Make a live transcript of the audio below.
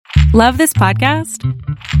Love this podcast?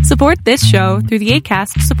 Support this show through the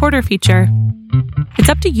Acast supporter feature. It's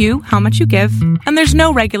up to you how much you give, and there's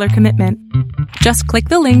no regular commitment. Just click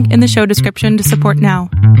the link in the show description to support now.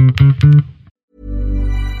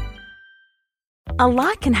 A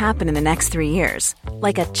lot can happen in the next 3 years.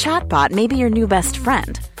 Like a chatbot may be your new best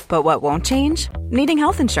friend. But what won't change? Needing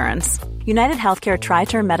health insurance. United Healthcare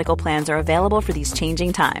Tri-Term Medical Plans are available for these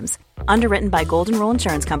changing times. Underwritten by Golden Rule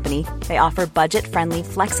Insurance Company, they offer budget-friendly,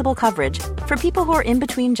 flexible coverage for people who are in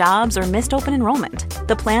between jobs or missed open enrollment.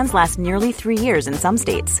 The plans last nearly 3 years in some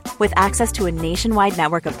states, with access to a nationwide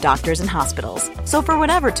network of doctors and hospitals. So for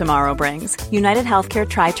whatever tomorrow brings, United Healthcare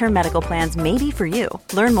Tri-Term Medical Plans may be for you.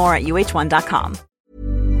 Learn more at uh1.com.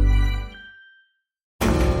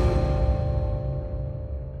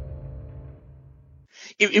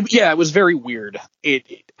 It was very weird.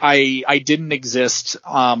 I didn't exist.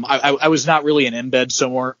 I was not really an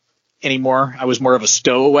embed anymore. I was more of a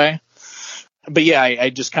stowaway. But yeah,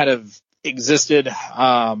 I just kind of existed.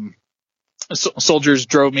 Soldiers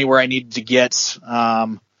drove me where I needed to get.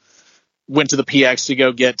 Went to the PX to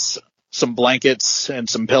go get some blankets and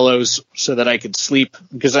some pillows so that I could sleep,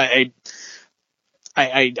 because I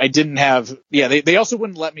didn't have. Yeah, they also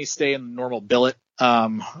wouldn't let me stay in the normal billet.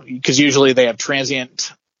 Because usually they have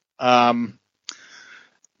transient bedding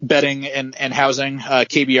and housing.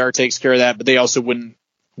 KBR takes care of that, but they also wouldn't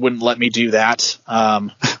let me do that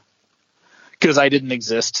because I didn't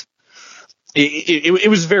exist. It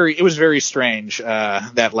was very strange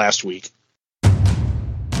that last week.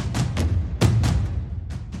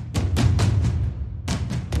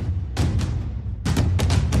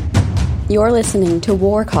 You're listening to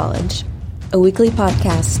War College, a weekly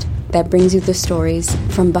podcast that brings you the stories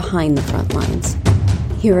from behind the front lines.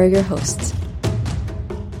 Here are your hosts.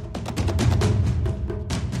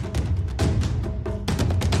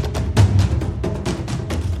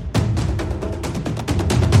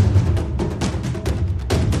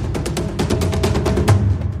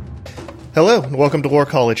 Hello, and welcome to War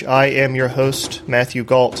College. I am your host, Matthew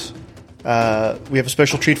Galt. We have a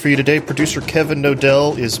special treat for you today. Producer Kevin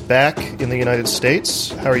Nodell is back in the United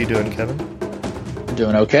States. How are you doing, Kevin?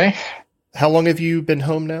 Doing okay. How long have you been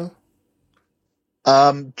home now?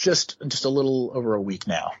 Just a little over a week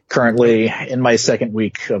now. Currently in my second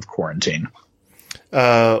week of quarantine.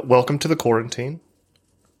 Welcome to the quarantine.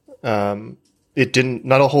 Not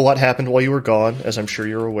a whole lot happened while you were gone, as I'm sure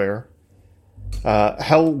you're aware.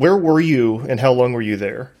 Where were you and how long were you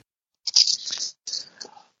there?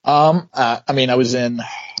 I was in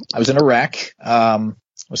Iraq. I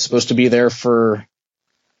was supposed to be there for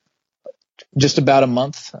just about a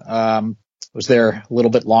month. Was there a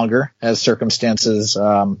little bit longer as circumstances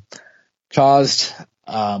caused.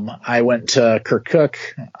 I went to Kirkuk,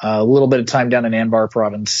 a little bit of time down in Anbar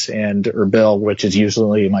province, and Erbil, which is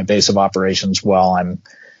usually my base of operations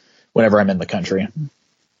whenever I'm in the country.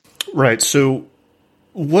 Right. So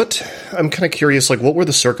I'm kind of curious, what were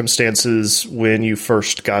the circumstances when you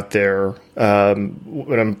first got there?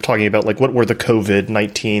 When I'm talking about, what were the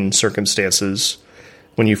COVID-19 circumstances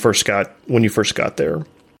when you first got there?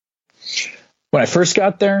 When I first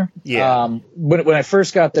got there? Yeah. When I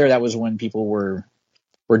first got there, that was when people were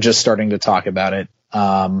just starting to talk about it.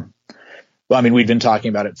 We'd been talking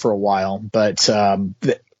about it for a while, but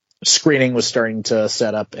the screening was starting to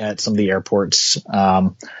set up at some of the airports.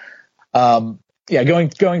 Going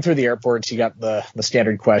through the airports, you got the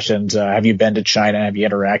standard questions. Have you been to China? Have you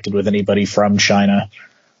interacted with anybody from China?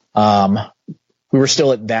 We were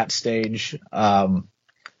still at that stage.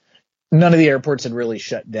 None of the airports had really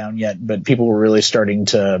shut down yet, but people were really starting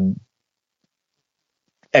to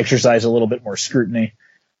exercise a little bit more scrutiny.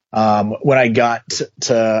 When I got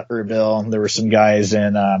to Erbil, there were some guys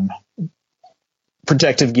in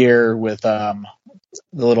protective gear with the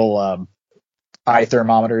little eye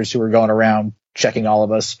thermometers who were going around checking all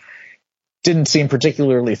of us. Didn't seem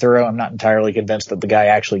particularly thorough. I'm not entirely convinced that the guy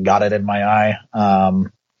actually got it in my eye.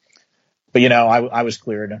 But I was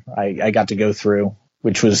cleared. I got to go through,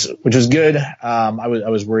 which was good. I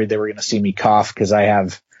was worried they were going to see me cough because I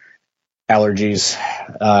have allergies.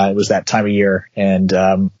 It was that time of year, and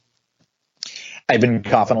I'd been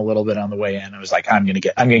coughing a little bit on the way in. I was like, I'm gonna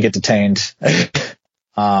get detained, but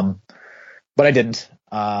I didn't.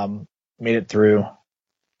 Made it through.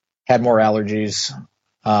 Had more allergies.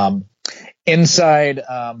 Inside,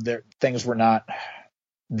 things were not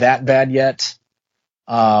that bad yet.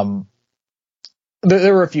 There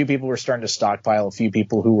were a few people who were starting to stockpile, a few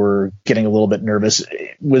people who were getting a little bit nervous.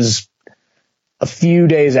 It was a few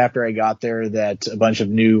days after I got there that a bunch of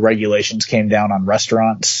new regulations came down on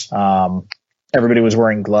restaurants. Everybody was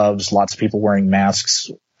wearing gloves, lots of people wearing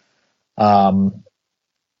masks.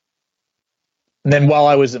 then while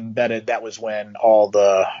I was embedded, that was when all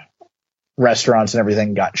the restaurants and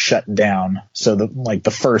everything got shut down. So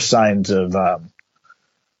the first signs of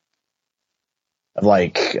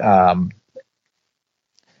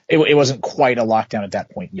it wasn't quite a lockdown at that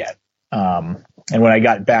point yet. And when I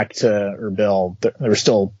got back to Erbil, there were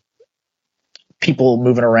still people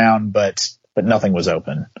moving around, but nothing was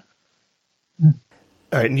open.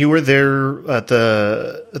 All right, and you were there at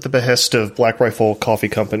the behest of Black Rifle Coffee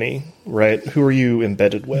Company, right? Who were you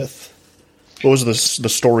embedded with? What was the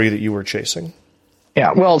story that you were chasing?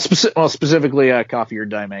 Yeah, well, specifically Coffee or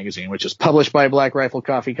Die magazine, which is published by Black Rifle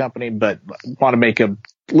Coffee Company, but want to make a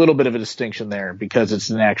little bit of a distinction there because it's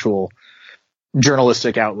an actual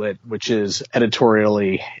journalistic outlet, which is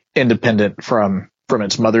editorially independent from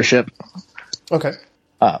its mothership. Okay.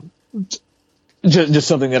 Just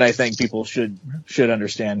something that I think people should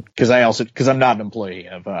understand because I'm not an employee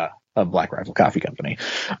of Black Rifle Coffee Company.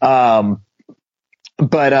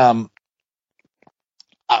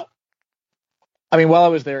 I mean, while I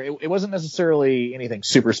was there, it wasn't necessarily anything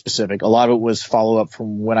super specific. A lot of it was follow up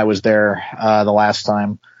from when I was there the last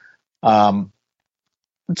time.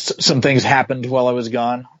 Some things happened while I was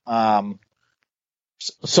gone.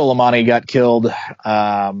 Soleimani got killed.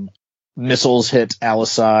 Missiles hit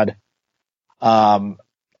Al-Assad. The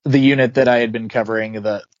unit that I had been covering,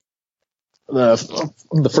 the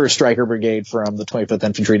 1st Stryker Brigade from the 25th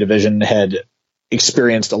Infantry Division, had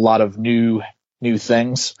experienced a lot of new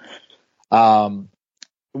things. When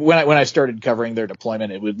I started covering their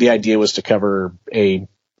deployment, the idea was to cover a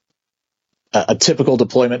typical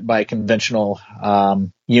deployment by a conventional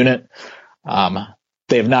unit.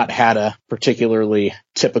 They have not had a particularly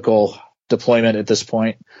typical deployment at this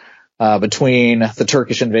point. Between the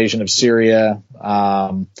Turkish invasion of Syria,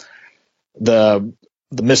 the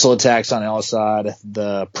missile attacks on Al-Assad,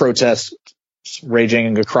 the protests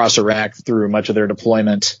raging across Iraq through much of their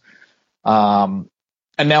deployment,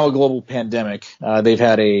 and now a global pandemic, they've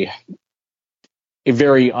had a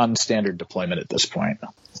very unstandard deployment at this point.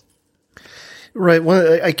 Right.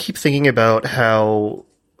 Well, I keep thinking about how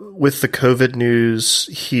with the COVID news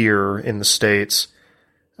here in the States,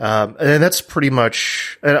 and that's pretty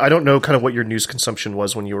much, I don't know kind of what your news consumption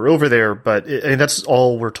was when you were over there, but that's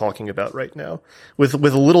all we're talking about right now with a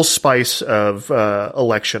little spice of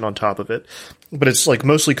election on top of it. But it's like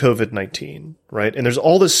mostly COVID-19, right? And there's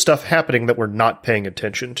all this stuff happening that we're not paying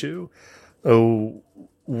attention to. Oh,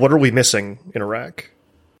 what are we missing in Iraq?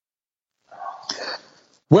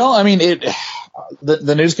 Well, I mean,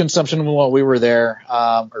 the news consumption while we were there,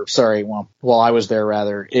 while I was there,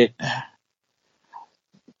 rather,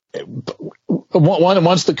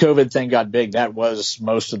 once the COVID thing got big, that was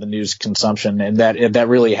most of the news consumption, and that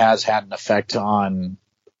really has had an effect on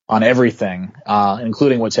everything,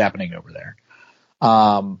 including what's happening over there.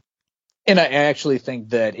 And I actually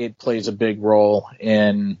think that it plays a big role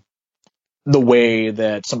in the way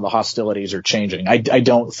that some of the hostilities are changing. I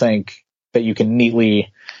don't think that you can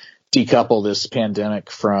neatly decouple this pandemic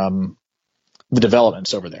from the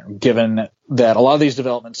developments over there, given that a lot of these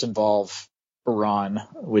developments involve Iran,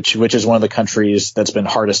 which is one of the countries that's been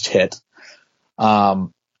hardest hit.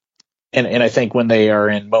 And I think when they are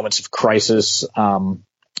in moments of crisis,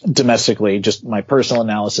 domestically, just my personal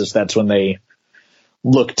analysis, that's when they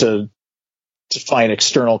look to find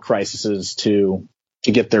external crises to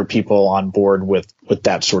get their people on board with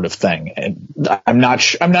that sort of thing. And I'm not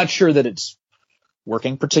sure that it's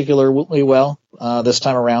working particularly well this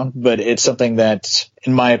time around, but it's something that,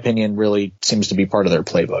 in my opinion, really seems to be part of their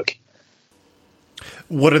playbook.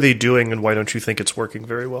 What are they doing, and why don't you think it's working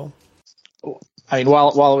very well? I mean,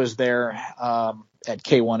 while I was there at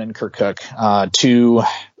K1 in Kirkuk, 2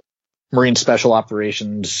 Marine Special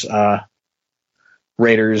Operations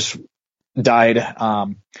raiders died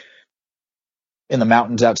in the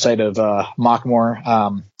mountains outside of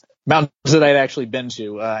Makmur, mountains that I'd actually been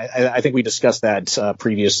to. I think we discussed that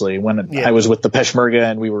previously when I was with the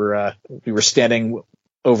Peshmerga and we were standing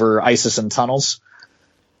over ISIS in tunnels.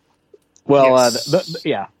 Well,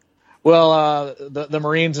 yes. The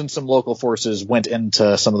Marines and some local forces went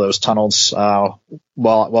into some of those tunnels while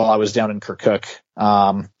I was down in Kirkuk.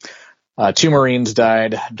 2 Marines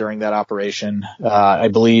died during that operation. I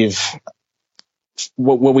believe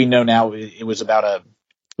what we know now, it was about a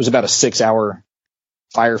 6-hour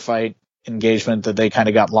firefight engagement that they kind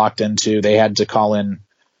of got locked into. They had to call in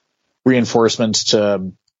reinforcements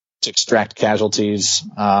to extract casualties.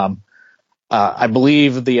 I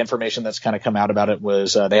believe the information that's kind of come out about it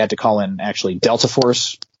was they had to call in actually Delta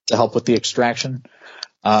Force to help with the extraction.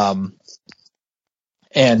 And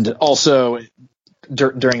also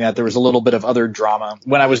during that, there was a little bit of other drama.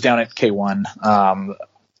 When I was down at K1,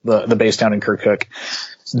 the base down in Kirkuk.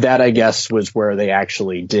 That, I guess, was where they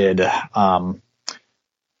actually did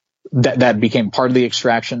that became part of the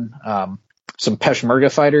extraction. Some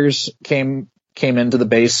Peshmerga fighters came into the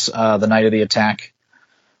base the night of the attack,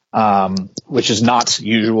 which is not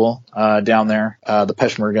usual down there. The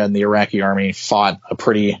Peshmerga and the Iraqi army fought a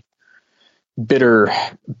pretty bitter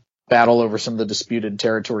battle over some of the disputed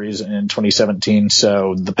territories in 2017.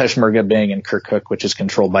 So the Peshmerga being in Kirkuk, which is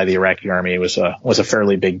controlled by the Iraqi army, was a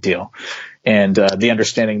fairly big deal. And the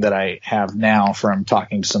understanding that I have now from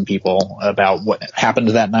talking to some people about what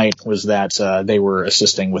happened that night was that they were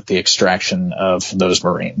assisting with the extraction of those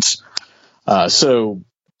Marines. So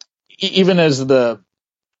even and this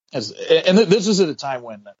is at a time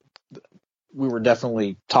when we were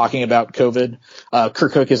definitely talking about COVID.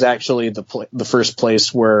 Kirkuk is actually the first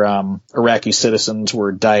place where Iraqi citizens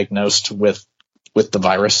were diagnosed with the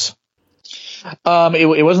virus.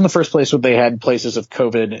 It wasn't the first place where they had places of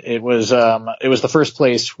COVID. It was the first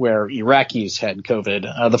place where Iraqis had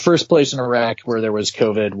COVID. The first place in Iraq where there was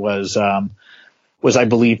COVID was I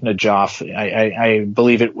believe Najaf. I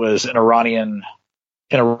believe it was an Iranian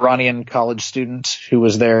college student who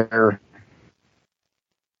was there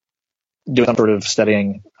doing some sort of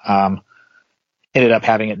studying, ended up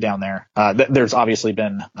having it down there. There's obviously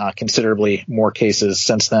been considerably more cases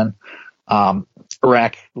since then.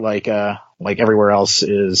 Iraq, like everywhere else,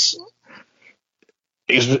 is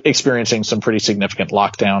experiencing some pretty significant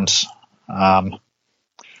lockdowns.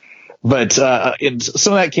 But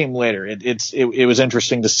some of that came later. It was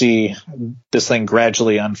interesting to see this thing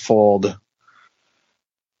gradually unfold.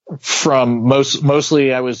 From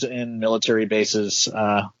mostly, I was in military bases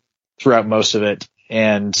throughout most of it,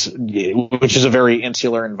 and which is a very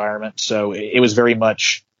insular environment. So it was very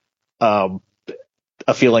much a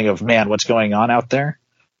feeling of, man, what's going on out there?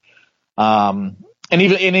 And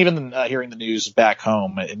even hearing the news back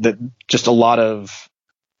home, just a lot of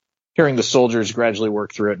hearing the soldiers gradually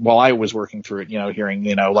work through it while I was working through it, hearing,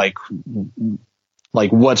 like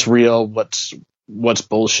what's real, what's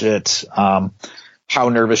bullshit. How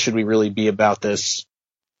nervous should we really be about this?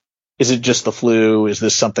 Is it just the flu? Is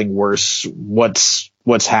this something worse? What's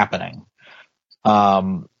happening?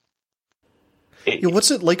 What's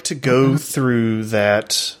it like to go through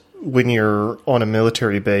that when you're on a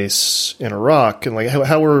military base in Iraq? And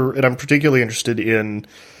and I'm particularly interested in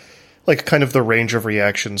kind of the range of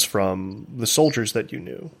reactions from the soldiers that you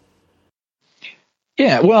knew.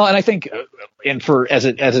 Yeah, well, and I think, and for as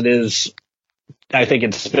it is, I think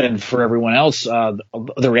it's been for everyone else.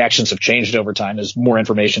 The reactions have changed over time as more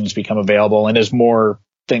information has become available and as more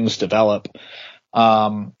things develop.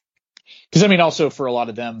 Because also for a lot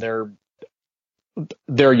of them,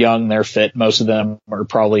 they're young, they're fit. Most of them are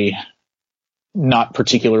probably not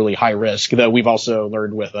particularly high risk. Though we've also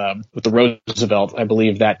learned with the Roosevelt, I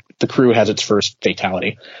believe that the crew has its first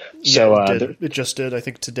fatality. So it just did, I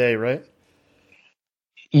think, today, right?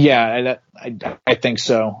 Yeah, I think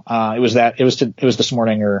so. It was this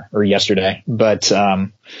morning or yesterday, but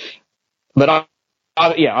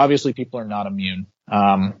obviously people are not immune.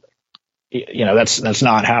 That's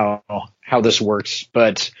not how this works.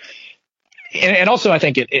 But and also I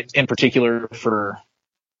think it in particular for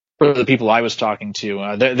the people I was talking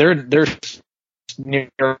to, they're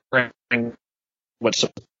nearing what's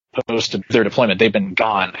supposed to be their deployment. They've been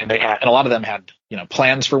gone, and a lot of them had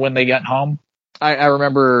plans for when they get home. I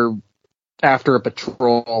remember after a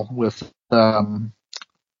patrol with some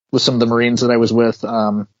of the Marines that I was with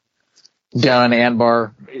down in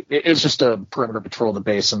Anbar. It was just a perimeter patrol of the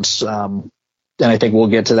base, and I think we'll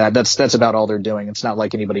get to that. That's about all they're doing. It's not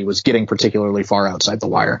like anybody was getting particularly far outside the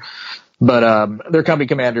wire. But their company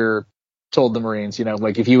commander told the Marines,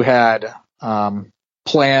 if you had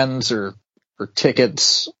plans or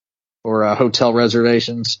tickets or hotel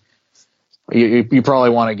reservations, you probably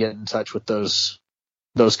want to get in touch with those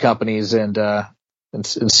companies and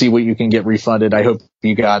see what you can get refunded. I hope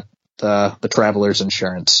you got the traveler's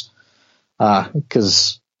insurance,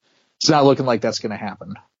 because it's not looking like that's going to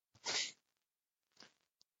happen.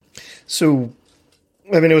 So,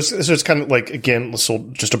 it's kind of again,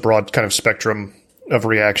 just a broad kind of spectrum of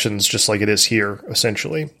reactions, just like it is here,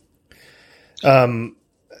 essentially.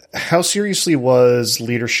 How seriously was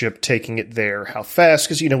leadership taking it there? How fast?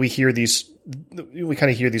 Because, we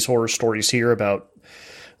kind of hear these horror stories here about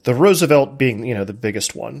the Roosevelt being, the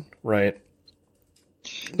biggest one, right?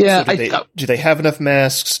 Yeah. So do they have enough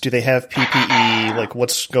masks? Do they have PPE?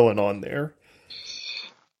 What's going on there?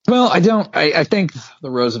 Well, I don't. I think the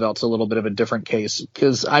Roosevelt's a little bit of a different case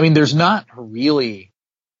because, there's not really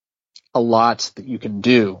a lot that you can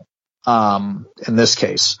do in this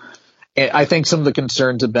case. I think some of the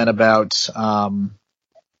concerns have been about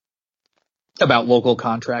about local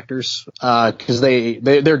contractors, because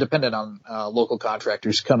they're dependent on local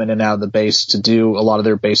contractors coming in and out of the base to do a lot of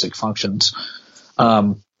their basic functions.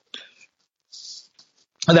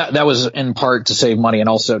 That was in part to save money and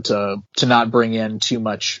also to not bring in too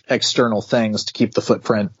much external things to keep the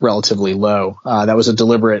footprint relatively low. That was a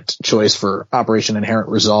deliberate choice for Operation Inherent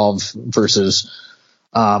Resolve versus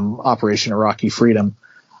Operation Iraqi Freedom.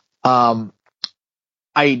 I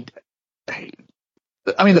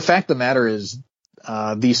mean, the fact of the matter is,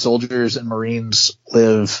 these soldiers and Marines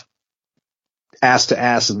live ass to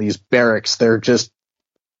ass in these barracks. They're just,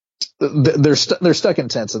 they're stuck in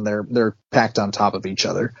tents and they're packed on top of each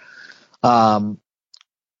other.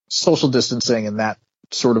 Social distancing in that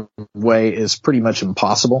sort of way is pretty much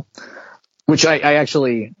impossible, which I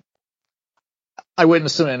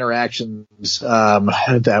witnessed some interactions,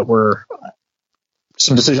 that were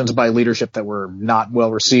some decisions by leadership that were not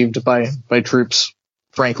well received by troops,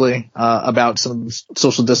 frankly, about some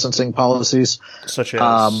social distancing policies, such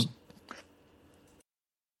as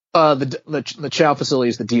the chow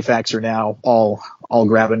facilities. The DFACs are now all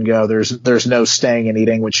grab and go. There's no staying and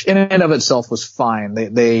eating, which in and of itself was fine.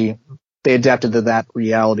 They adapted to that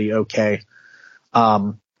reality okay.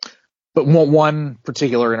 But one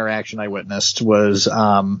particular interaction I witnessed was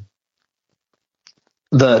one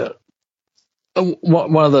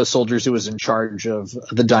of the soldiers who was in charge of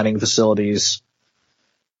the dining facilities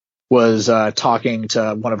was talking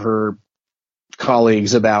to one of her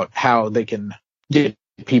colleagues about how they can get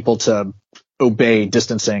people to obey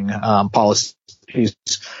distancing policies,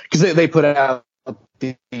 because they put out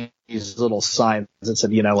these little signs that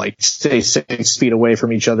said, like, stay 6 feet away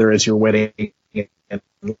from each other as you're waiting in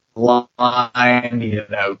line,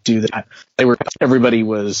 do that. Everybody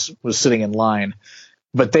was sitting in line,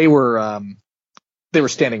 but they were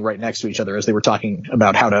standing right next to each other as they were talking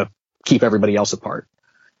about how to keep everybody else apart.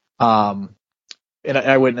 And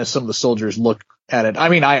I witnessed some of the soldiers look at it. I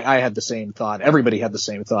mean, I had the same thought. Everybody had the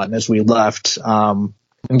same thought. And as we left, and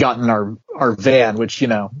got in our van, which,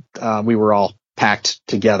 we were all packed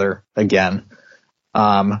together again,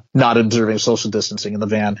 not observing social distancing in the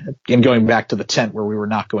van, and going back to the tent where we were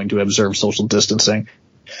not going to observe social distancing.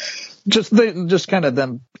 Just kind of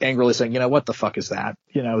them angrily saying, what the fuck is that?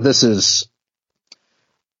 This is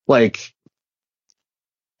like,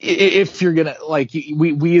 if you're gonna, like,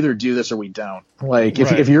 we either do this or we don't. Like,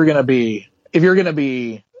 if you're gonna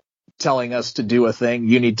be telling us to do a thing,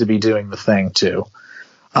 you need to be doing the thing too.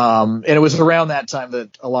 And it was around that time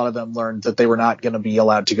that a lot of them learned that they were not going to be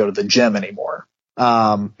allowed to go to the gym anymore,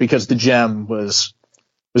 because the gym was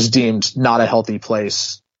deemed not a healthy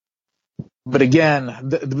place. But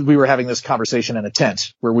again, we were having this conversation in a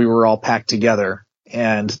tent where we were all packed together,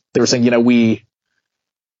 and they were saying,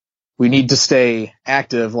 we need to stay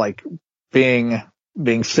active, like being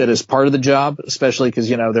fit is part of the job, especially because,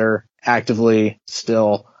 they're actively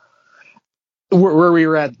still where we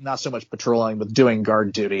were at, not so much patrolling, but doing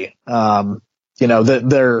guard duty. It's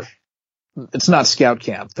not scout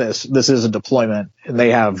camp. This is a deployment, and they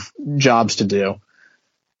have jobs to do.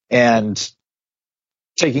 And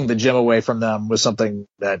taking the gym away from them was something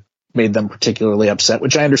that made them particularly upset,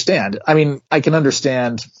 which I understand. I mean, I can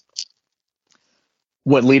understand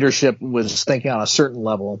what leadership was thinking on a certain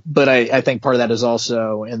level, but I think part of that is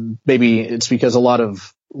also, and maybe it's because a lot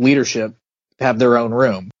of leadership have their own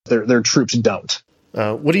room. Their troops don't.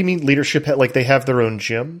 What do you mean leadership? Like they have their own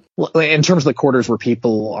gym? In terms of the quarters where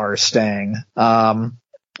people are staying, I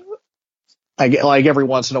get, like, every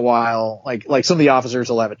once in a while, like some of the officers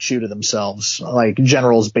will have a chew to themselves, like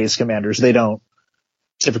generals, base commanders. They don't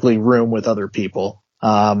typically room with other people.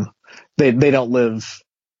 They don't live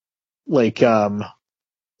like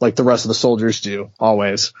the rest of the soldiers do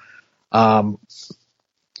always.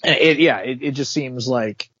 It just seems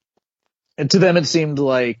like, and to them it seemed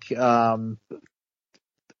like they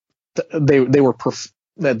were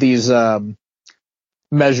that these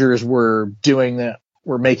measures were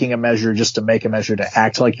making a measure just to make a measure, to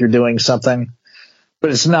act like you're doing something, but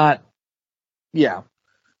it's not. Yeah.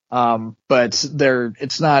 But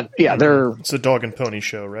it's not. Yeah, it's a dog and pony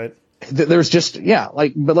show, right? There's just,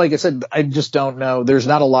 but like I said, I just don't know. There's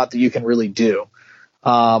not a lot that you can really do.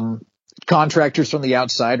 Contractors from the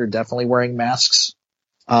outside are definitely wearing masks.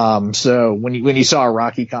 So when you saw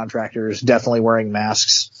Iraqi contractors definitely wearing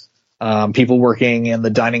masks, people working in the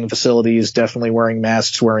dining facilities definitely wearing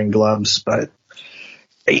masks, wearing gloves. But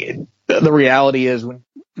the reality is, when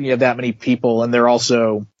you have that many people and they're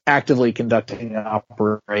also actively conducting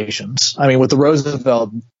operations. I mean, with the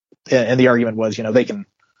Roosevelt, and the argument was, they can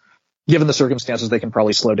given the circumstances, they can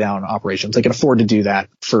probably slow down operations. They can afford to do that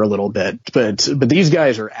for a little bit, but these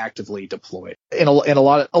guys are actively deployed. In a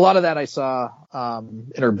lot of that I saw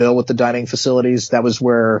in Erbil with the dining facilities. That was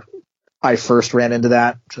where I first ran into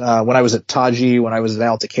that. When I was at Taji, when I was at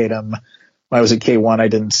Al-Taqatum, when I was at K1, I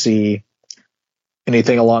didn't see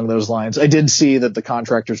anything along those lines. I did see that the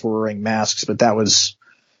contractors were wearing masks, but that was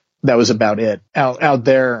about it. Out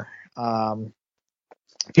there,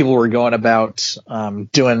 people were going about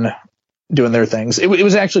doing their things. It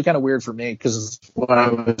was actually kind of weird for me because when I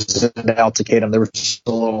was at Al-Taqatum, there was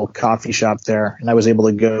a little coffee shop there, and I was able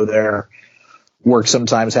to go there, work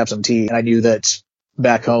sometimes, have some tea. And I knew that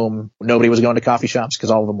back home, nobody was going to coffee shops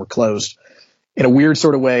because all of them were closed. In a weird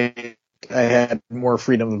sort of way, I had more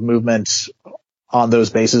freedom of movement on those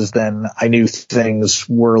bases than I knew things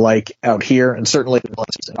were like out here, and certainly in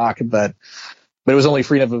Iraq, but it was only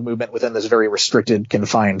freedom of movement within this very restricted,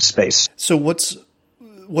 confined space. So what's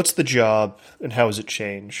the job, and how has it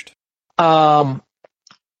changed? Well,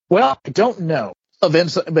 I don't know.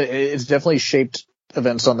 Events, but it's definitely shaped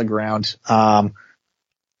events on the ground.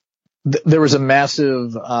 There was a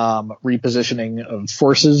massive repositioning of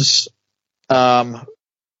forces,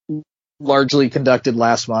 largely conducted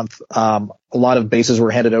last month. A lot of bases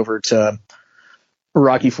were handed over to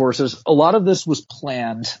Iraqi forces. A lot of this was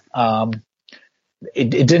planned. It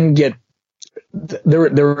didn't get.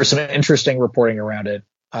 There was some interesting reporting around it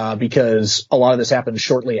because a lot of this happened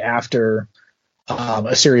shortly after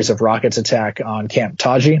a series of rockets attack on Camp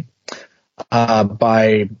Taji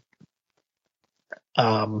by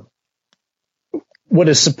what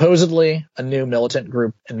is supposedly a new militant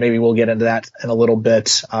group, and maybe we'll get into that in a little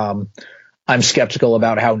bit. I'm skeptical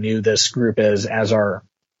about how new this group is, as are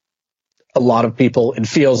a lot of people. It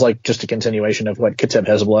feels like just a continuation of what Kata'ib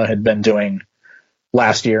Hezbollah had been doing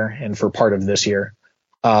last year and for part of this year.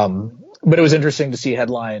 But it was interesting to see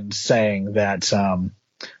headlines saying that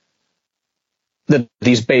that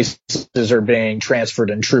these bases are being transferred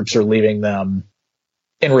and troops are leaving them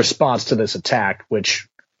in response to this attack, which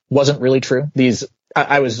wasn't really true.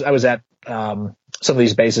 I was at some of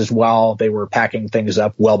these bases while they were packing things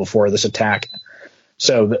up well before this attack.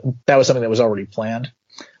 So that was something that was already planned.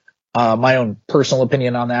 My own personal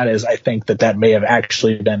opinion on that is I think that may have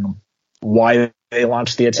actually been why they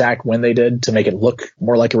launched the attack when they did, to make it look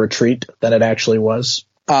more like a retreat than it actually was.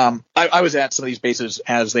 I was at some of these bases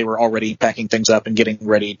as they were already packing things up and getting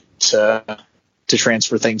ready to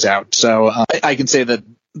transfer things out. So I can say that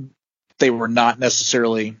they were not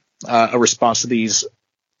necessarily a response to these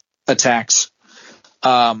attacks.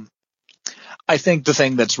 I think the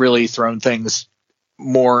thing that's really thrown things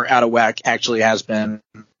more out of whack actually has been,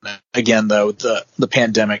 again, though, the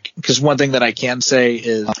pandemic. Because one thing that I can say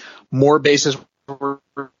is more bases were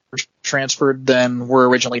transferred than were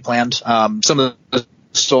originally planned. Some of the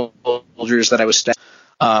soldiers that I was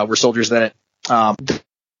were soldiers that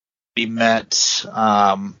we met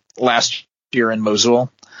last year in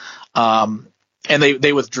Mosul, and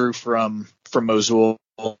they withdrew from Mosul,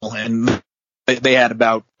 and they had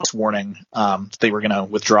about warning they were going to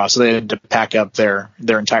withdraw, so they had to pack up their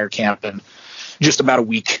entire camp in just about a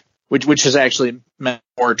week, which has actually meant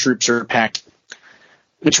more troops are packed.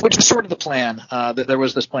 Which is sort of the plan. That there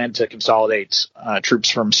was this plan to consolidate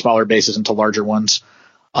troops from smaller bases into larger ones,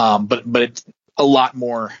 but it's a lot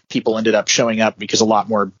more people ended up showing up because a lot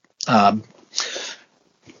more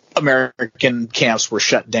American camps were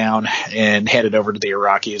shut down and handed over to the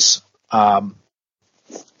Iraqis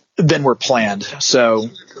than were planned. So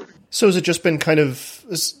has it just been kind of?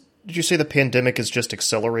 Did you say the pandemic is just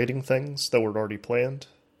accelerating things that were already planned?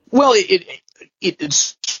 Well,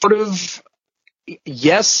 it's sort of.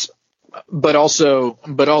 Yes, but also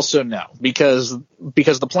no, because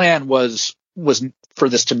the plan was for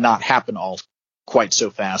this to not happen all quite so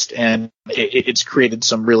fast, and it's created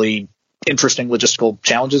some really interesting logistical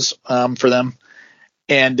challenges for them,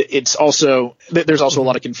 and there's also a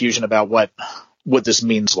lot of confusion about what this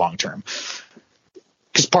means long term.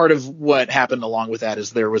 Because part of what happened along with that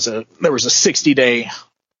is there was a 60-day.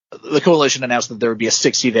 The coalition announced that there would be a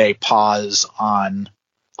 60-day pause on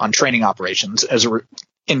training operations a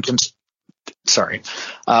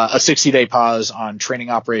 60-day pause on training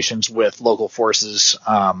operations with local forces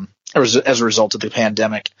as a result of the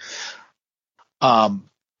pandemic.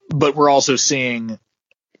 But we're also seeing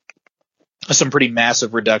some pretty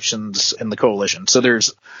massive reductions in the coalition. So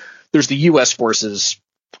there's the U.S. forces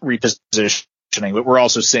repositioning, but we're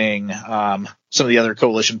also seeing some of the other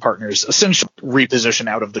coalition partners essentially reposition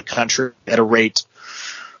out of the country at a rate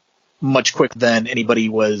much quicker than anybody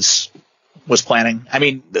was planning. I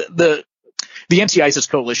mean, the anti-ISIS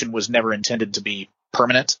coalition was never intended to be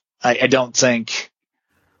permanent. I don't think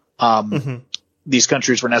these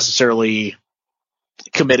countries were necessarily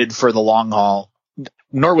committed for the long haul,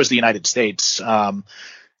 nor was the United States. While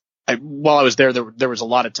I was there was a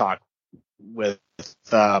lot of talk with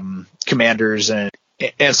commanders and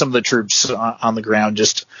some of the troops on the ground,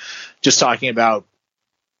 just talking about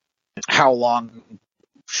how long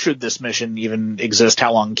should this mission even exist?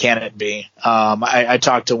 How long can it be? I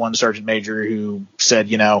talked to one sergeant major who said,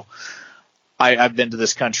 I've been to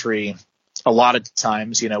this country a lot of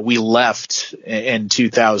times. We left in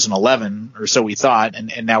 2011, or so we thought,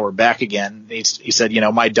 and now we're back again. He said,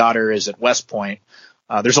 my daughter is at West Point.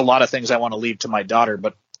 There's a lot of things I want to leave to my daughter,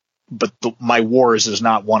 but my wars is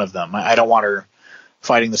not one of them. I don't want her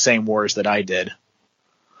fighting the same wars that I did.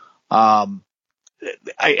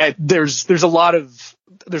 There's a lot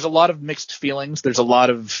of mixed feelings. There's a lot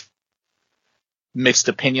of mixed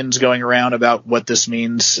opinions going around about what this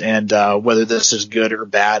means and whether this is good or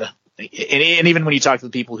bad. And even when you talk to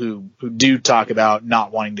the people who do talk about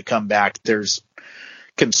not wanting to come back, there's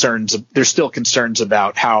still concerns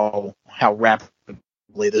about how rapidly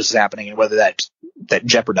this is happening and whether that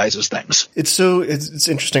jeopardizes things. It's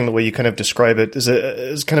interesting the way you kind of describe it.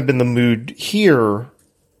 It's kind of been the mood here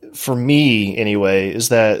for me anyway, is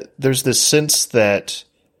that there's this sense that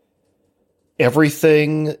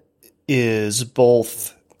everything is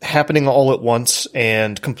both happening all at once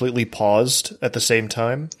and completely paused at the same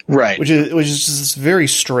time. Right. Which is just this very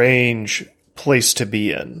strange place to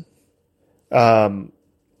be in. We're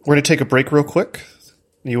going to take a break real quick.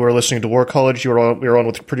 You are listening to War College. We are on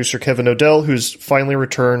with producer Kevin Odell, who's finally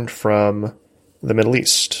returned from the Middle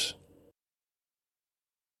East.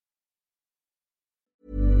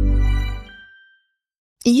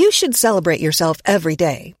 You should celebrate yourself every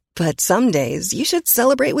day, but some days you should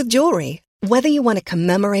celebrate with jewelry. Whether you want to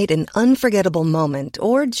commemorate an unforgettable moment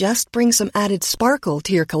or just bring some added sparkle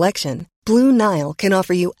to your collection, Blue Nile can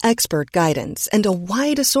offer you expert guidance and a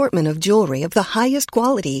wide assortment of jewelry of the highest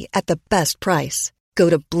quality at the best price.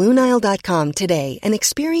 Go to BlueNile.com today and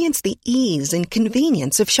experience the ease and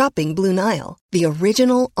convenience of shopping Blue Nile, the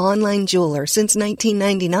original online jeweler since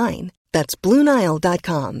 1999. That's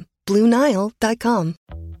BlueNile.com. BlueNile.com.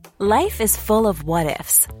 Life is full of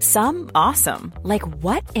what-ifs. Some awesome, like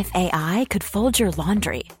what if AI could fold your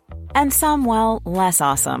laundry? And some, well, less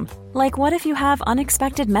awesome, like what if you have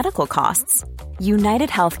unexpected medical costs? United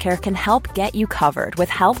Healthcare can help get you covered with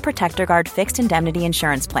Health Protector Guard fixed indemnity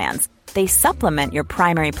insurance plans. They supplement your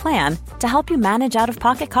primary plan to help you manage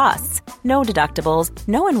out-of-pocket costs. No deductibles,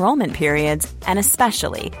 no enrollment periods, and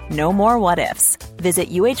especially no more what-ifs. Visit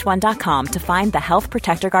UH1.com to find the Health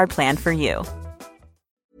Protector Guard plan for you.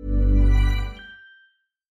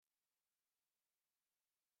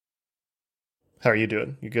 How are you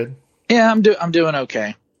doing? You good? Yeah, I'm doing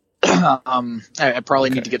okay. I probably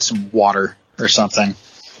need to get some water or something.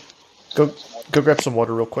 Go grab some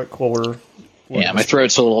water real quick while we're my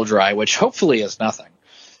throat's a little dry, which hopefully is nothing.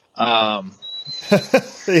 Yeah,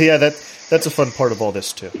 that's a fun part of all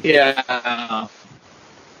this too. Yeah.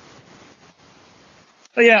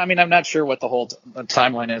 But yeah, I mean, I'm not sure what the whole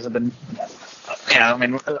timeline is.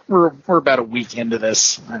 We're about a week into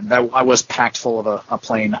this. And I was packed full of a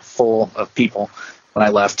plane full of people when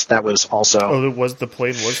I left. That was also. Oh, the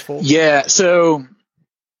plane was full? Yeah. So.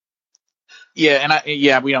 Yeah,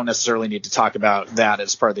 and we don't necessarily need to talk about that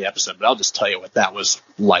as part of the episode, but I'll just tell you what that was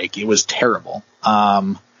like. It was terrible.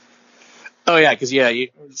 Some of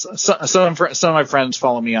my friends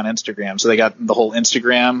follow me on Instagram, so they got the whole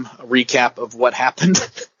Instagram recap of what happened.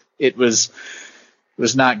 It was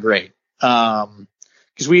not great.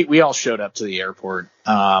 Because we all showed up to the airport,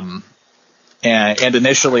 and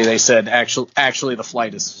initially they said actually the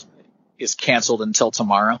flight is canceled until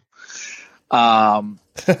tomorrow.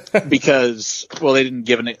 Because, well, they didn't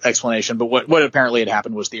give an explanation, but what apparently had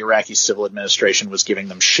happened was the Iraqi civil administration was giving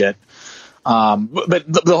them shit. But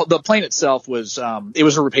the plane itself was, it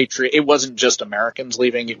was a repatriate. It wasn't just Americans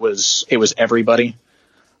leaving. It was everybody.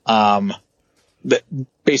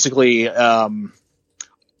 Basically, all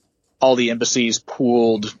the embassies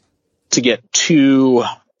pooled to get two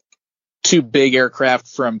big aircraft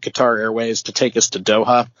from Qatar Airways to take us to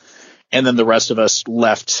Doha. And then the rest of us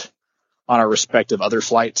left on our respective other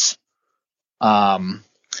flights.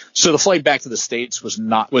 So the flight back to the States was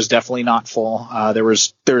definitely not full. There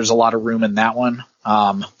was a lot of room in that one,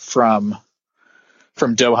 from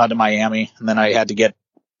Doha to Miami. And then I had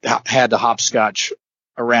to hopscotch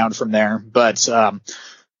around from there. But,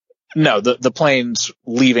 no, the planes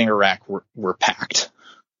leaving Iraq were packed.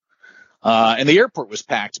 And the airport was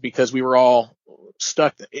packed because we were all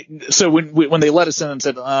stuck. So when they let us in and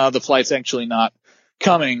said, the flight's actually not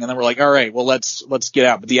coming, and then we're like, all right, well, let's get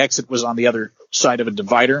out. But the exit was on the other side of a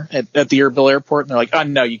divider at the Erbil airport, and they're like, oh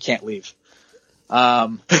no, you can't leave.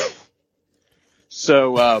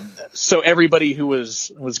 So everybody who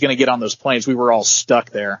was going to get on those planes, we were all stuck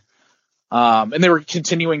there. And they were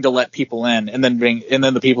continuing to let people in, and then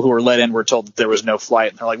the people who were let in were told that there was no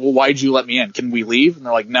flight. And they're like, well, why'd you let me in? Can we leave? And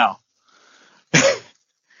they're like, no.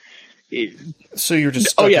 So you're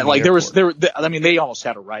just stuck yeah, like I mean, they almost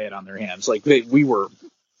had a riot on their hands. Like we were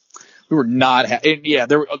not.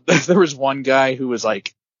 There was one guy who was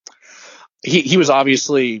like, he was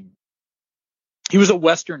obviously, he was a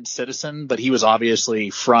Western citizen, but he was obviously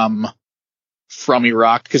from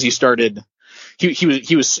Iraq, because he started.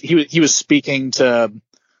 He was speaking to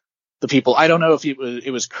the people. I don't know if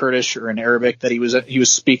it was Kurdish or in Arabic that he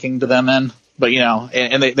was speaking to them in, but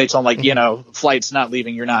and they told him, like, flight's not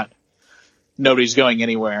leaving. Nobody's going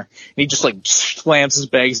anywhere. And he just like slams his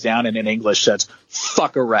bags down and in English says,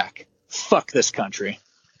 "Fuck Iraq. Fuck this country."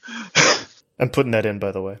 I'm putting that in,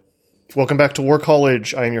 by the way. Welcome back to War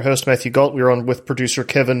College. I am your host, Matthew Galt. We're on with producer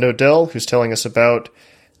Kevin Nodell, who's telling us about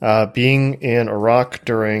being in Iraq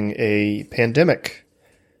during a pandemic.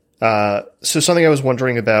 So something I was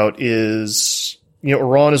wondering about is,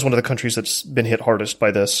 Iran is one of the countries that's been hit hardest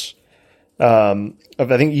by this. I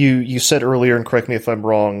think you said earlier, and correct me if I'm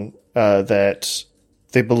wrong, that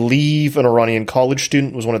they believe an Iranian college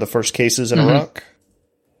student was one of the first cases in Iraq.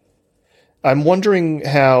 I'm wondering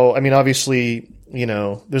how, obviously,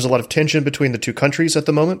 there's a lot of tension between the two countries at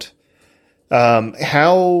the moment.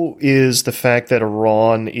 How is the fact that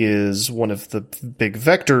Iran is one of the big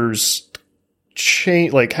vectors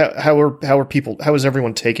how is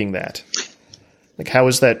everyone taking that? Like, how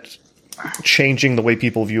is that changing the way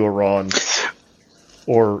people view Iran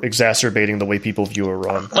or exacerbating the way people view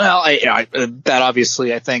Iran? Well, that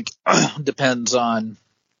obviously, I think, depends on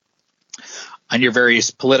your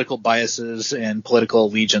various political biases and political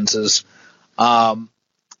allegiances. There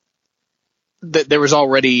was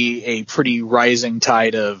already a pretty rising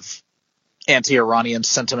tide of anti-Iranian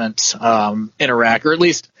sentiment in Iraq, or at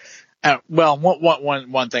least,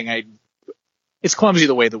 one thing it's clumsy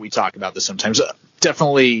the way that we talk about this sometimes.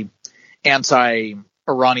 Definitely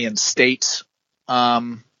anti-Iranian state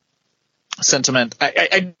sentiment.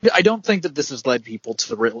 I don't think that this has led people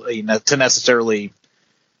to necessarily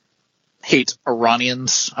hate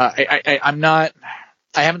Iranians. I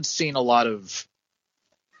haven't seen a lot of.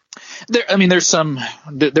 There's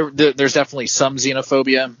definitely some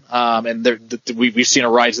xenophobia, and we've seen a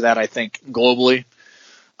rise of that, I think, globally,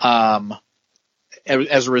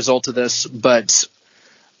 as a result of this. But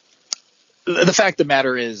the fact of the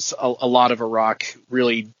matter is, a lot of Iraq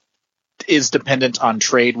really is dependent on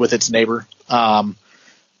trade with its neighbor.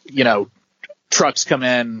 Trucks come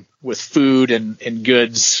in with food and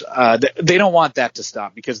goods. They don't want that to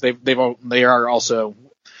stop, because they are also.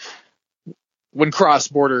 When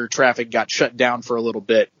cross-border traffic got shut down for a little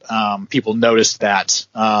bit, people noticed that.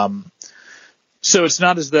 So it's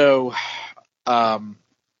not as though that's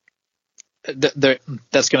going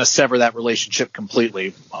to sever that relationship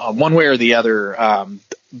completely. One way or the other,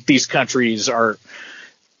 these countries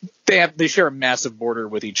they share a massive border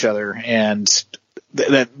with each other, and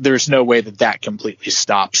that there's no way that completely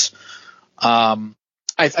stops.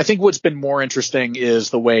 I think what's been more interesting is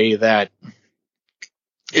the way that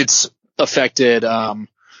it's affected the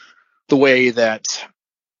way that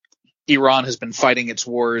Iran has been fighting its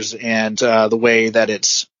wars, and the way that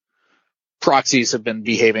its proxies have been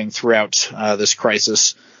behaving throughout this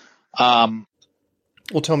crisis. Well,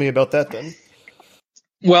 tell me about that then.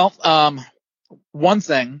 Well, one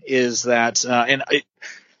thing is that, and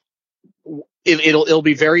it'll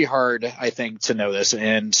be very hard, I think, to know this,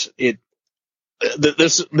 and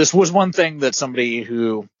this was one thing that somebody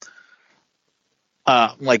who.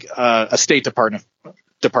 A State Department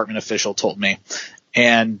official told me,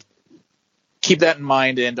 and keep that in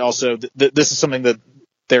mind. And also, this is something that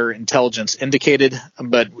their intelligence indicated,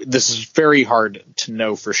 but this is very hard to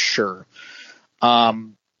know for sure.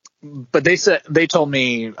 But they told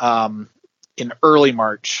me in early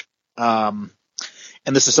March, and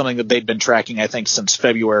this is something that they'd been tracking, I think, since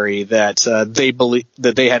February, that they believe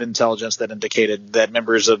that they had intelligence that indicated that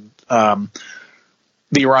members of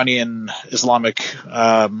the Iranian Islamic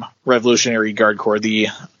Revolutionary Guard Corps, the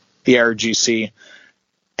IRGC,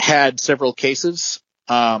 had several cases,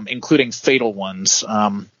 including fatal ones,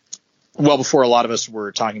 well before a lot of us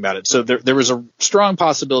were talking about it. So there was a strong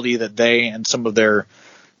possibility that they and some of their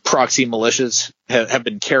proxy militias have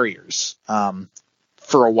been carriers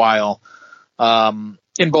for a while,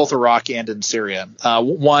 in both Iraq and in Syria.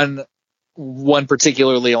 One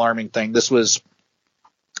particularly alarming thing. This was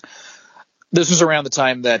this was around the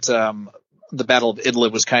time that the Battle of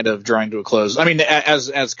Idlib was kind of drawing to a close. I mean, as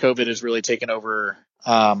COVID has really taken over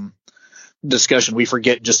discussion, we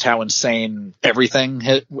forget just how insane everything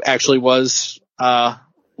actually was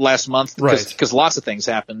last month, because lots of things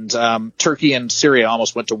happened. Turkey and Syria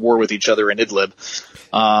almost went to war with each other in Idlib.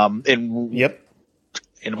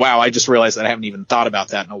 And wow, I just realized that I haven't even thought about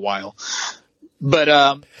that in a while. But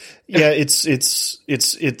yeah, it's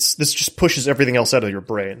this just pushes everything else out of your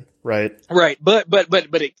brain, right? Right, but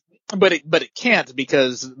it can't,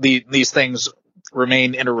 because these things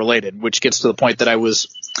remain interrelated, which gets to the point that I was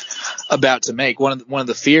about to make. One of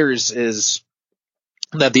the fears is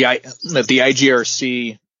that the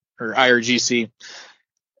IGRC or IRGC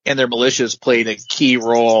and their militias played a key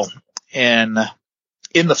role in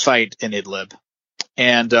the fight in Idlib,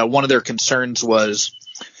 and one of their concerns was,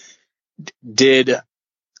 did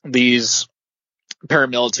these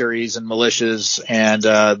paramilitaries and militias and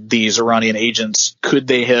these Iranian agents, could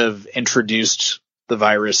they have introduced the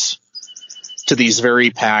virus to these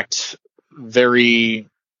very packed, very,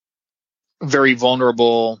 very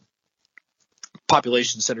vulnerable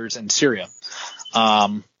population centers in Syria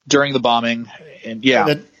during the bombing? And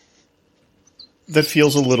that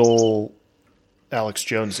feels a little Alex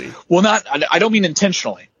Jonesy. Well, I don't mean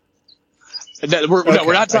intentionally.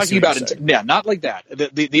 We're not talking about not like that.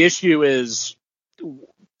 The issue is,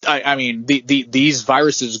 I mean, these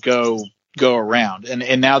viruses go around,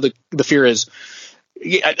 and now the fear is,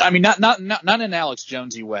 I mean, not in an Alex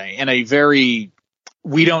Jonesy way, in a very,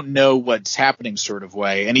 we don't know what's happening sort of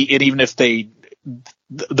way. And even if the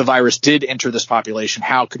virus did enter this population,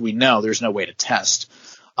 how could we know? There's no way to test.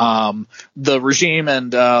 The regime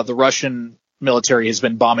and the Russian military has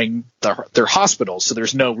been bombing their hospitals, so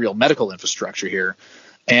there's no real medical infrastructure here.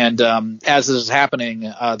 And as this is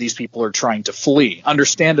happening, these people are trying to flee,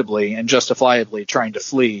 understandably and justifiably trying to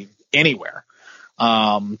flee anywhere,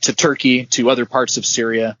 to Turkey, to other parts of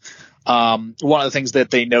Syria. One of the things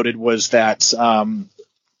that they noted was that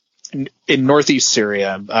in northeast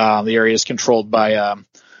Syria, the area is controlled by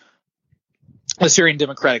the Syrian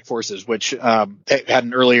Democratic Forces, which had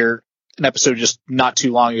an episode just not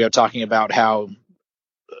too long ago talking about how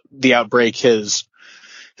the outbreak has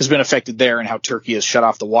been affected there, and how Turkey has shut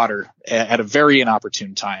off the water at a very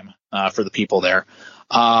inopportune time for the people there.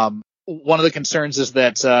 One of the concerns is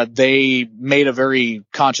that they made a very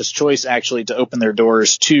conscious choice, actually, to open their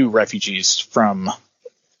doors to refugees from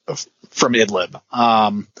Idlib.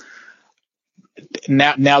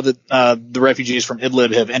 Now that the refugees from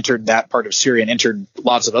Idlib have entered that part of Syria and entered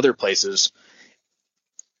lots of other places,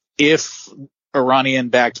 if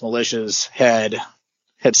Iranian-backed militias had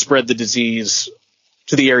spread the disease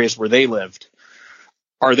to the areas where they lived,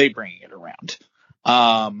 are they bringing it around?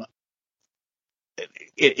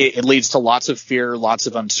 It leads to lots of fear, lots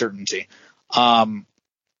of uncertainty. And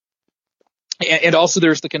also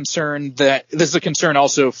there's the concern that this is a concern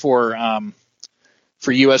also for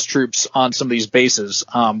U.S. troops on some of these bases.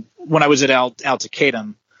 When I was at Al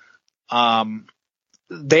Taqadim,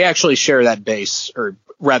 they actually share that base, or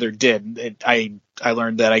rather did. I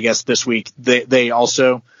learned that, I guess, this week they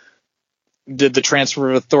also did the transfer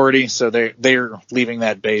of authority, so they're leaving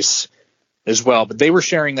that base as well. But they were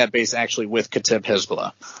sharing that base actually with Kata'ib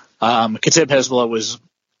Hezbollah. Kata'ib Hezbollah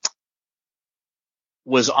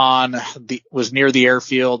was near the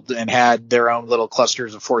airfield and had their own little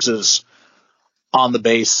clusters of forces on the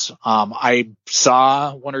base. I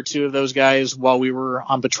saw one or two of those guys while we were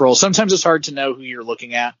on patrol. Sometimes it's hard to know who you're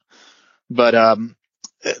looking at, but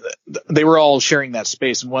they were all sharing that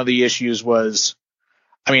space. And one of the issues was,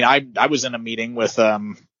 I mean, I was in a meeting with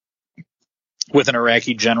an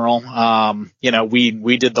Iraqi general.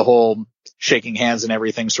 We did the whole shaking hands and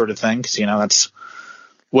everything sort of thing, because that's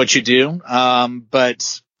what you do.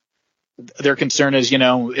 But their concern is,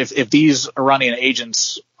 if these Iranian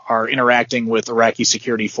agents are interacting with Iraqi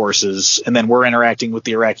security forces, and then we're interacting with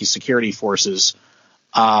the Iraqi security forces,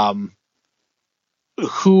 what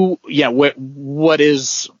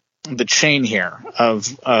is the chain here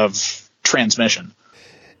of transmission?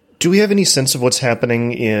 Do we have any sense of what's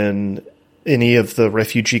happening in any of the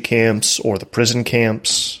refugee camps or the prison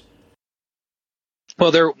camps?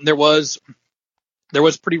 Well, there was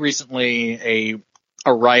pretty recently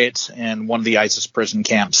a riot in one of the ISIS prison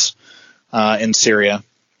camps in Syria.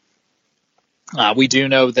 We do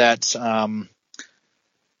know that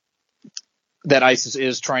that ISIS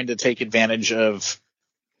is trying to take advantage of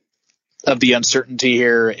the uncertainty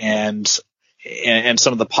here and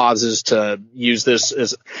some of the pauses to use this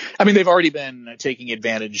as, I mean, they've already been taking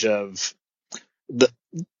advantage of the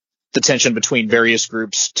tension between various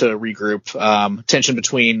groups to regroup, tension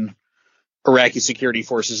between Iraqi security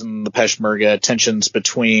forces and the Peshmerga, tensions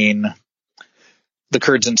between the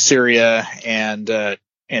Kurds in Syria and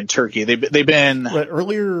Turkey. They've been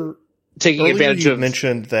earlier advantage you of.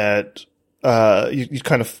 Mentioned that you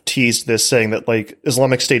kind of teased this, saying that like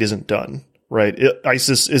Islamic State isn't done, right?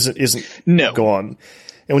 ISIS isn't gone.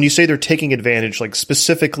 And when you say they're taking advantage, like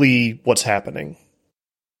specifically, what's happening?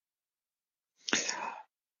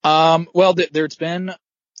 Well, there's been,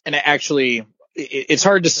 and actually, it's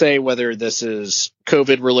hard to say whether this is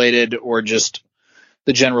COVID related or just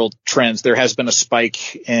the general trends. There has been a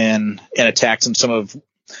spike in attacks in some of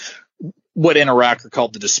what in Iraq are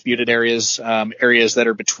called the disputed areas, areas that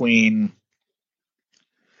are between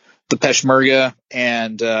the Peshmerga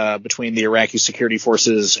and between the Iraqi security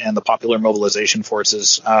forces and the Popular Mobilization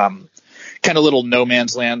Forces. Kind of little no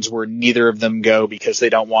man's lands where neither of them go because they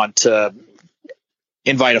don't want to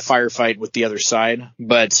invite a firefight with the other side,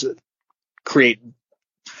 but create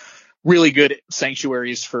really good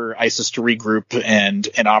sanctuaries for ISIS to regroup and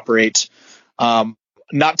operate.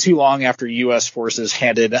 Not too long after U.S. forces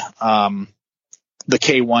handed the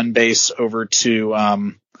K1 base over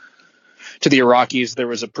to the Iraqis, there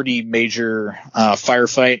was a pretty major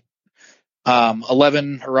firefight.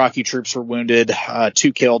 11 Iraqi troops were wounded,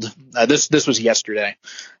 2 killed. This was yesterday.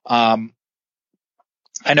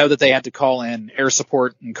 I know that they had to call in air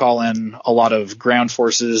support and call in a lot of ground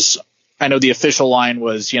forces. I know the official line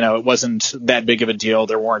was, it wasn't that big of a deal.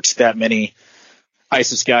 There weren't that many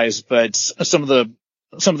ISIS guys, but some of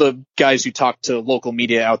the guys who talked to local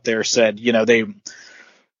media out there said, the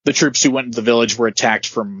troops who went into the village were attacked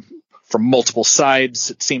from multiple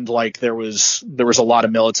sides. It seemed like there was a lot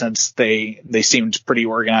of militants. They seemed pretty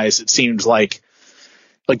organized. It seemed like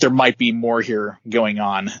there might be more here going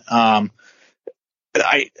on.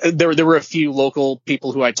 There were a few local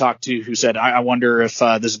people who I talked to who said, I wonder if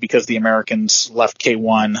this is because the Americans left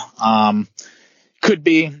K1. Could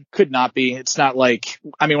be, could not be. It's not like,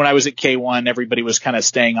 when I was at K1, everybody was kind of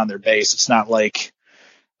staying on their base. It's not like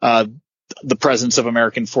the presence of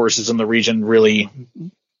American forces in the region really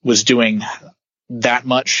was doing that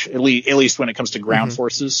much, at least when it comes to ground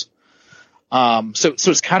forces. So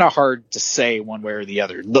it's kind of hard to say one way or the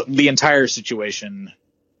other. The entire situation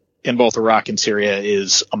in both Iraq and Syria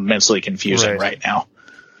is immensely confusing right now.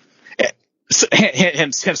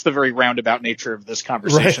 Hence the very roundabout nature of this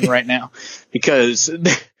conversation right now, because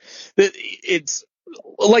it's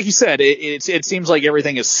like you said, it seems like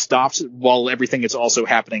everything is stopped while everything is also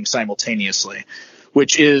happening simultaneously,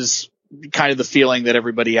 which is kind of the feeling that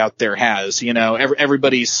everybody out there has.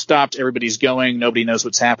 Everybody's stopped, everybody's going, nobody knows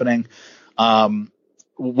what's happening.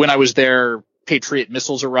 When I was there, Patriot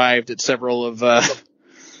missiles arrived at several of the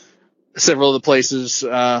places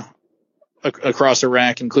across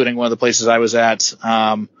Iraq, including one of the places I was at.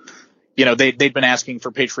 They'd been asking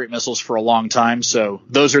for Patriot missiles for a long time, so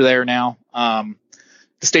those are there now. The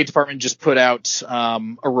State Department just put out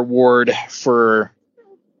a reward for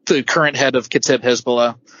the current head of Kata'ib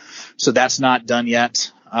Hezbollah, so that's not done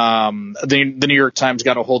yet. The New York Times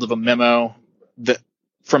got a hold of a memo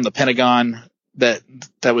from the Pentagon that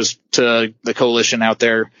was to the coalition out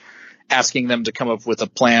there, asking them to come up with a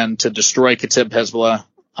plan to destroy Kata'ib Hezbollah.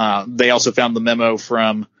 They also found the memo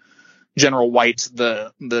from General White,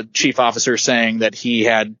 the chief officer, saying that he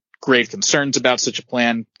had grave concerns about such a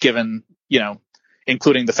plan, given,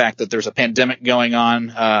 including the fact that there's a pandemic going on,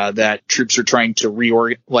 that troops are trying to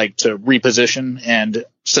reposition, and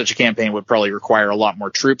such a campaign would probably require a lot more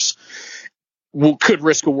troops. Could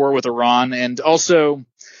risk a war with Iran, and also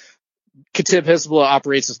Kata'ib Hezbollah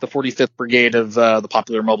operates as the 45th Brigade of the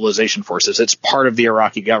Popular Mobilization Forces. It's part of the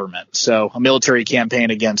Iraqi government. So a military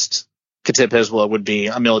campaign against Kata'ib Hezbollah would be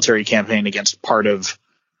a military campaign against part of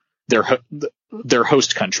their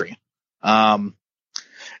host country. That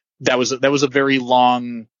was a very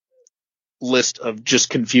long list of just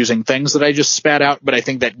confusing things that I just spat out, but I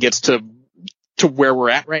think that gets to where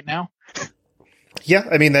we're at right now. Yeah,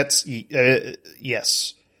 that's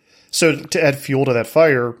yes. So to add fuel to that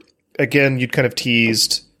fire, again, you'd kind of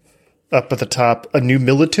teased up at the top a new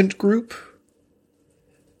militant group.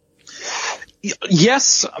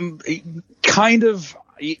 Yes, kind of.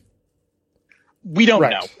 We don't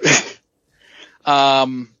know.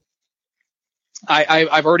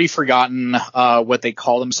 I've already forgotten what they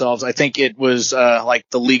call themselves. I think it was like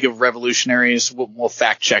the League of Revolutionaries. We'll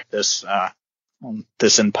fact check this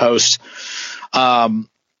in post. The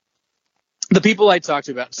people I talked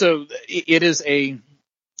about. So it is a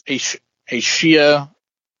Shia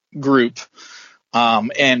group,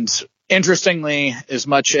 and interestingly, as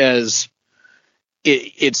much as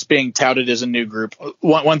it's being touted as a new group.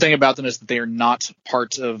 One thing about them is that they are not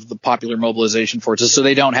part of the Popular Mobilization Forces, so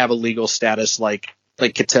they don't have a legal status like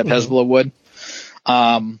Kateb Hezbollah would.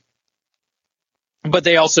 But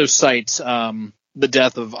they also cite the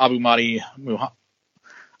death of Abu Mahdi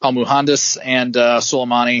al-Muhandis and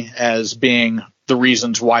Soleimani as being the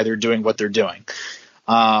reasons why they're doing what they're doing.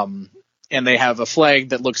 And they have a flag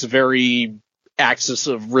that looks very Axis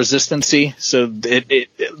of Resistance-y. So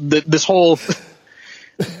this whole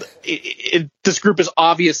this group is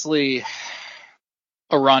obviously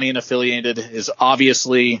Iranian affiliated, is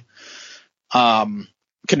obviously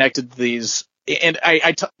connected to these. And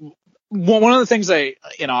one of the things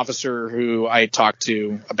an officer who I talked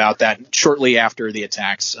to about that shortly after the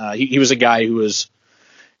attacks, he was a guy who was,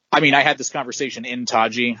 I had this conversation in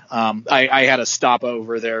Taji. I had a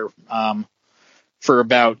stopover there for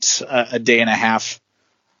about a day and a half.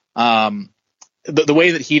 The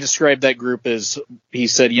way that he described that group is, he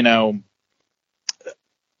said,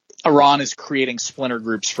 Iran is creating splinter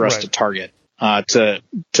groups for us to target, to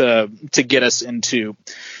get us into,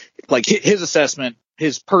 like, his assessment.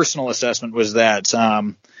 His personal assessment was that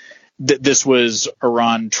this was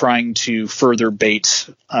Iran trying to further bait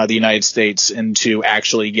the United States into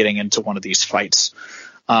actually getting into one of these fights.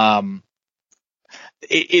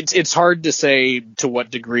 It's hard to say to what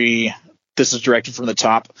degree this is directed from the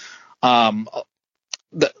top.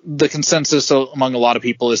 The consensus among a lot of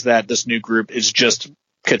people is that this new group is just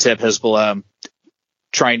Kateb Hezbollah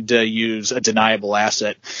trying to use a deniable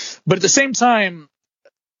asset. But at the same time,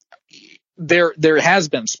 there has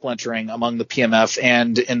been splintering among the PMF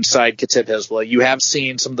and inside Kateb Hezbollah. You have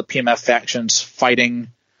seen some of the PMF factions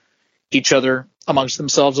fighting each other amongst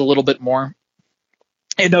themselves a little bit more,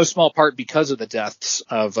 in no small part because of the deaths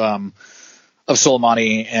of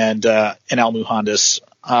Soleimani and al-Muhandis.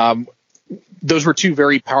 Those were two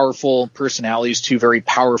very powerful personalities, two very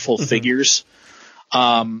powerful figures.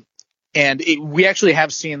 We actually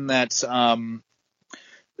have seen that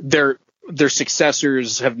their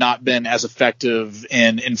successors have not been as effective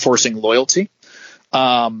in enforcing loyalty,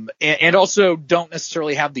 and also don't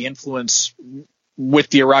necessarily have the influence with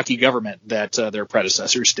the Iraqi government that their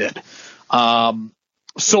predecessors did.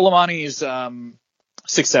 Soleimani's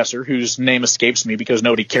successor, whose name escapes me because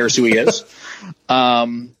nobody cares who he is,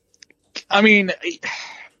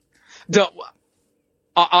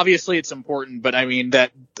 obviously it's important, but I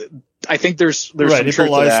think there's some truth to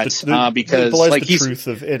that, because like the truth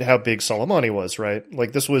of it, how big Soleimani was, right?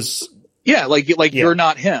 Like this was, you're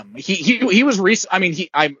not him. He was recent. Look,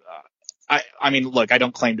 I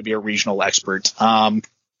don't claim to be a regional expert,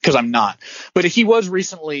 because I'm not, but he was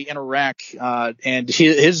recently in Iraq, and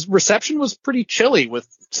his reception was pretty chilly with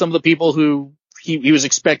some of the people who he was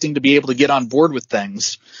expecting to be able to get on board with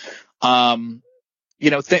things.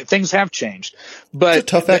 Things have changed, but it's a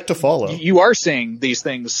tough act to follow. You are seeing these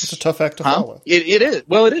things. It's a tough act to follow. It is.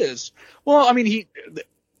 Well, it is. Well,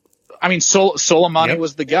 Soleimani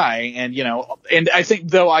was the guy, and I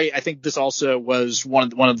think I think this also was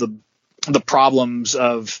one of the problems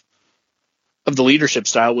of the leadership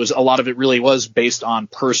style, was a lot of it really was based on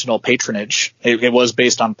personal patronage. It was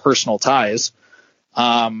based on personal ties.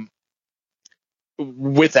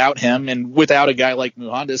 Without him and without a guy like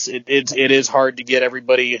Muhandis, it is hard to get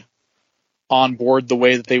everybody on board the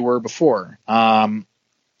way that they were before.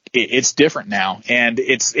 It's different now, and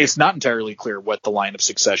it's not entirely clear what the line of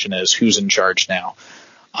succession is, who's in charge now.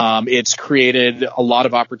 It's created a lot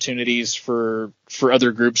of opportunities for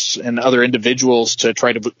other groups and other individuals to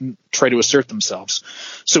try to assert themselves.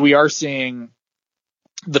 So we are seeing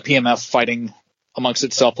the PMF fighting amongst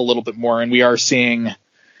itself a little bit more, and we are seeing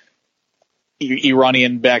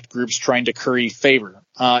Iranian-backed groups trying to curry favor.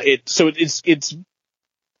 It's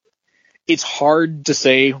hard to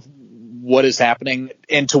say what is happening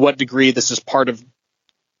and to what degree this is part of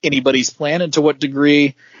anybody's plan, and to what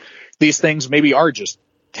degree these things maybe are just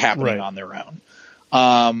happening on their own.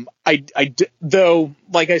 Though,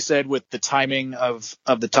 like I said, with the timing of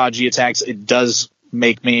the Taji attacks, it does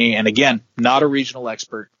make me, and again, not a regional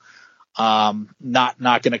expert, not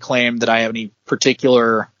going to claim that I have any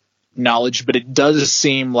particular knowledge, but it does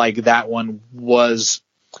seem like that one was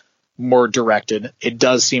more directed. It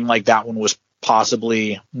does seem like that one was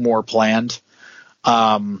possibly more planned,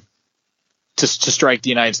 to strike the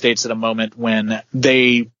United States at a moment when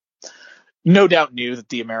they no doubt knew that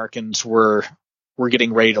the Americans were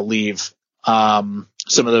getting ready to leave some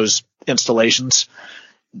of those installations,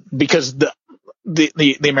 because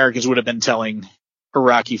the Americans would have been telling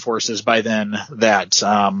Iraqi forces by then that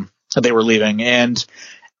they were leaving. And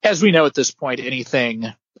as we know at this point,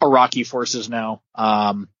 anything Iraqi forces know,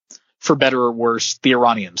 for better or worse, the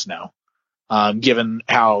Iranians know. given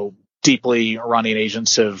how deeply Iranian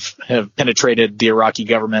agents have penetrated the Iraqi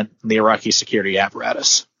government and the Iraqi security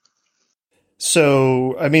apparatus.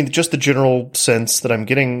 So, I mean, just the general sense that I'm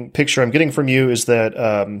getting from you is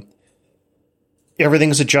that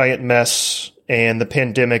everything's a giant mess and the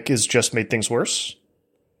pandemic has just made things worse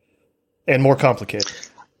and more complicated.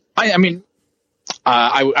 I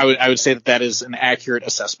would say that is an accurate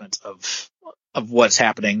assessment of what's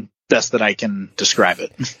happening, best that I can describe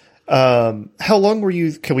it. How long were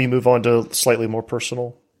you? Can we move on to slightly more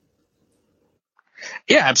personal?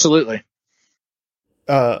 Yeah, absolutely.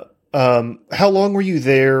 How long were you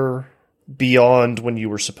there beyond when you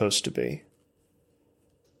were supposed to be?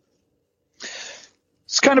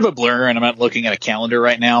 It's kind of a blur, and I'm not looking at a calendar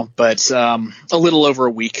right now, but a little over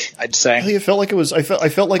a week, I'd say. I felt like it was. I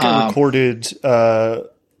felt like I recorded in the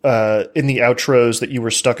outros that you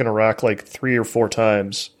were stuck in Iraq like 3 or 4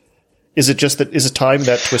 times. Is it just that? Is it time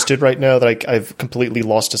that twisted right now that I've completely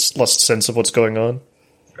lost sense of what's going on?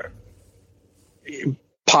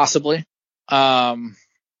 Possibly.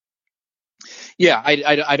 Yeah,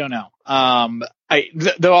 I don't know.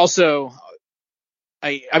 There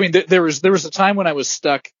was a time when I was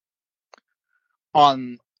stuck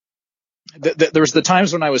on. There was the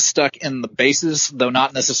times when I was stuck in the bases, though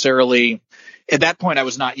not necessarily. At that point, I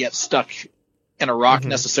was not yet stuck in Iraq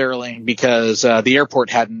necessarily, because the airport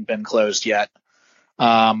hadn't been closed yet.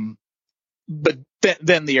 But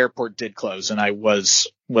then the airport did close, and I was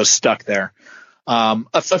stuck there.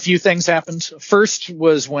 A few things happened. First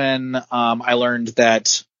was when I learned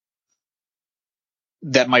that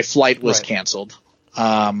my flight was canceled,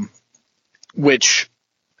 and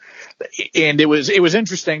it was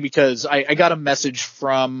interesting because I got a message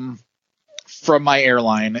from my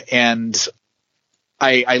airline, and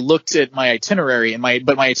I looked at my itinerary,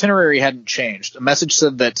 but my itinerary hadn't changed. A message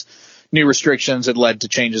said that new restrictions had led to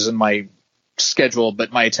changes in my schedule,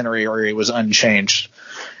 but my itinerary was unchanged.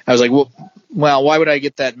 I was like, well, why would I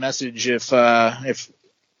get that message if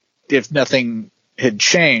nothing had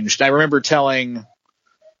changed? I remember telling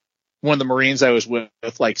one of the Marines I was with,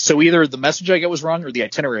 like, so either the message I got was wrong or the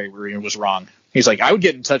itinerary was wrong. He's like, I would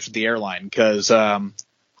get in touch with the airline because I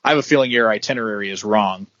have a feeling your itinerary is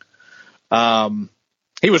wrong.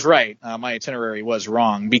 He was right. My itinerary was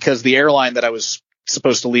wrong because the airline that I was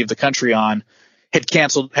supposed to leave the country on had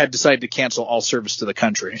decided to cancel all service to the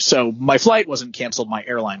country. So my flight wasn't canceled. My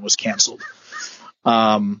airline was canceled.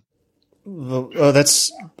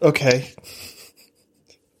 That's okay.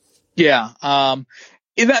 Yeah.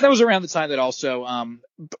 That was around the time that also,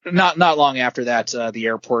 not long after that, the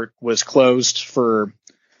airport was closed for,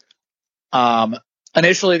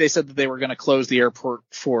 initially they said that they were going to close the airport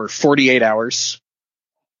for 48 hours.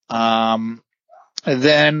 Then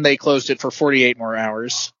they closed it for 48 more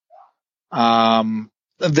hours. Then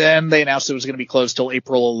they announced it was going to be closed till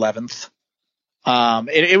April 11th.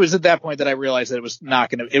 It was at that point that I realized that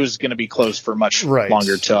it was going to be closed for much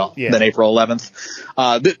longer than April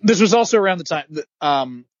 11th. This was also around the time that,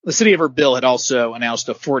 the city of Erbil had also announced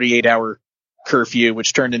a 48-hour curfew,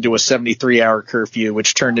 which turned into a 73-hour curfew,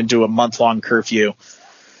 which turned into a month-long curfew,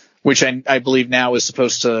 which I believe now is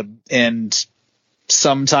supposed to end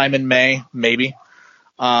sometime in May, maybe.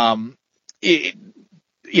 I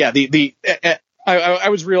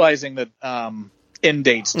was realizing that end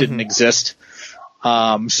dates didn't exist,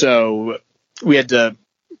 so we had to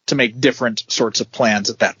make different sorts of plans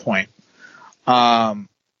at that point. But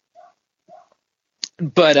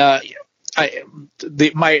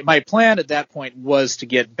my plan at that point was to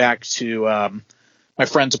get back to my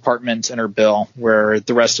friend's apartment in Erbil, where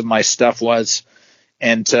the rest of my stuff was,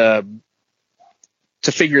 and to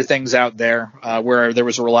figure things out there, where there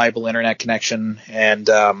was a reliable internet connection and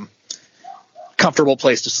comfortable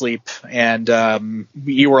place to sleep, and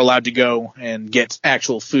you were allowed to go and get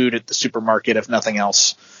actual food at the supermarket, if nothing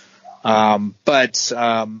else. But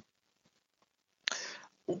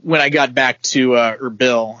when I got back to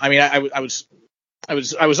Erbil, I mean, I was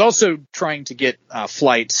also trying to get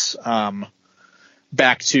flights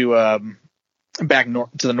back to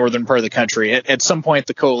the northern part of the country. At some point,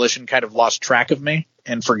 the coalition kind of lost track of me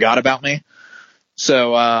and forgot about me.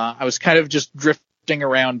 So I was kind of just drifting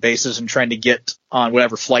around bases and trying to get on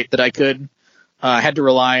whatever flight that I could. I had to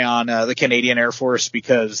rely on the Canadian Air Force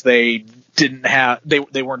because they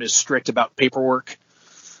weren't as strict about paperwork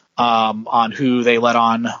on who they let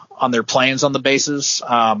on their planes on the bases.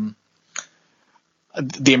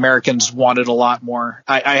 The Americans wanted a lot more.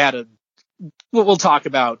 We'll talk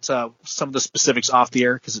about some of the specifics off the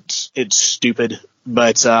air because it's stupid,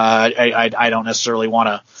 but I don't necessarily want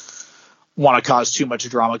to cause too much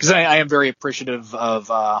drama because I am very appreciative of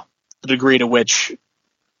the degree to which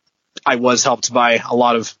I was helped by a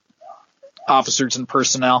lot of officers and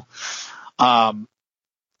personnel.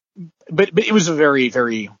 But it was a very,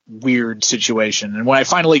 very weird situation. And when I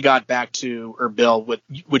finally got back to Erbil,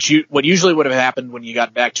 what usually would have happened when you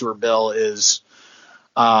got back to Erbil is,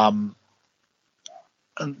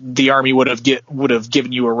 the Army would have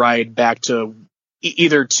given you a ride back to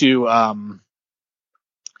either to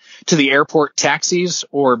the airport taxis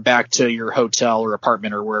or back to your hotel or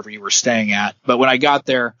apartment or wherever you were staying at. But when I got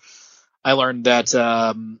there, I learned that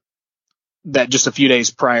that just a few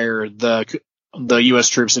days prior, the U.S.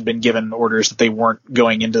 troops had been given orders that they weren't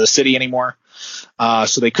going into the city anymore.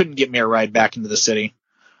 So they couldn't get me a ride back into the city.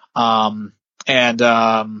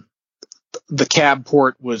 The cab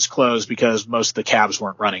port was closed because most of the cabs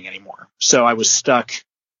weren't running anymore. So I was stuck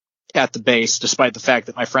at the base, despite the fact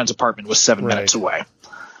that my friend's apartment was 7 minutes away.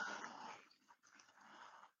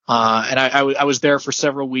 And I was there for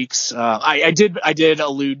several weeks. I did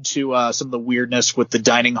allude to some of the weirdness with the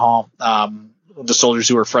dining hall. The soldiers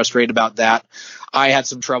who were frustrated about that. I had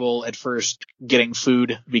some trouble at first getting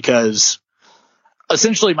food because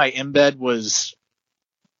essentially my embed was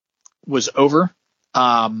over.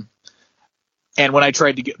 And when I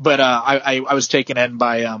tried to get, I was taken in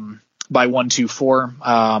by 124,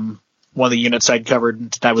 one of the units I'd covered,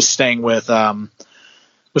 and I was staying with some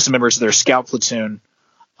members of their scout platoon.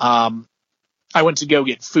 I went to go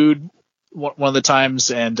get food one of the times,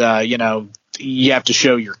 and you have to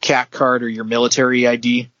show your CAT card or your military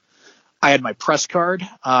ID. I had my press card,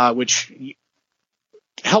 which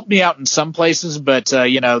helped me out in some places, but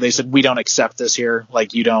they said, we don't accept this here.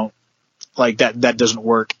 Like, you don't, like, that doesn't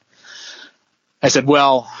work. I said,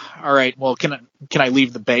 well, all right, well, can I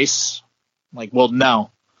leave the base? I'm like, well, no.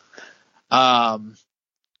 I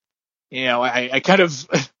kind of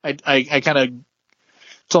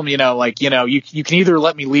told me, you can either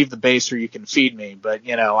let me leave the base or you can feed me, but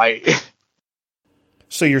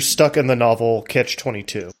So you're stuck in the novel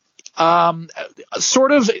Catch-22.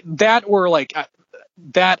 Sort of that, or like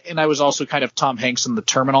that, and I was also kind of Tom Hanks in The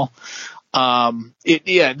Terminal.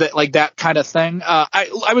 That kind of thing.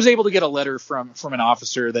 I was able to get a letter from an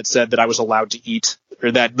officer that said that I was allowed to eat,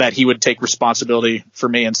 or that he would take responsibility for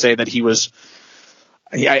me and say that he was.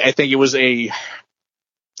 I think it was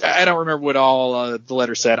I don't remember what all the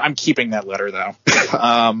letter said. I'm keeping that letter though.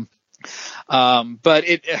 But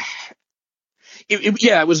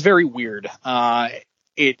it was very weird. I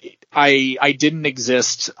didn't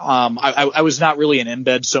exist. I was not really an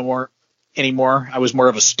embed anymore. I was more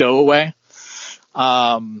of a stowaway.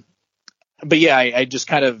 But yeah, I just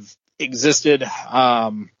kind of existed.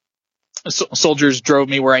 Soldiers drove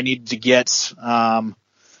me where I needed to get,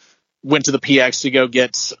 went to the PX to go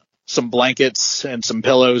get some blankets and some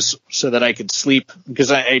pillows so that I could sleep,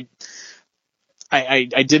 because I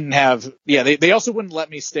didn't have, they also wouldn't let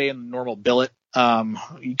me stay in the normal billet.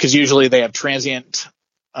 Cause usually they have transient,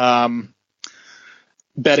 bedding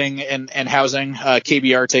and housing.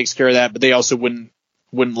 KBR takes care of that, but they also wouldn't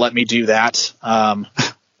let me do that.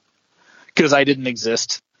 Cause I didn't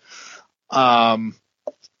exist.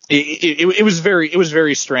 It was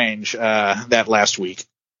very strange, that last week.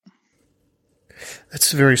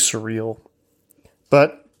 That's very surreal,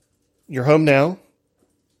 but you're home now.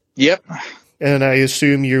 Yep. And I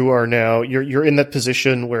assume you are now, you're in that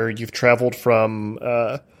position where you've traveled from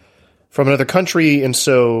another country, and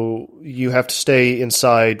so you have to stay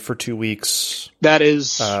inside for 2 weeks. That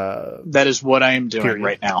is what I am doing period.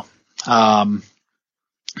 Right now.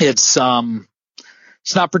 It's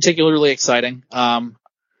not particularly exciting.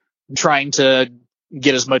 Trying to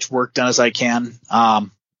get as much work done as I can.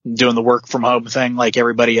 Doing the work from home thing like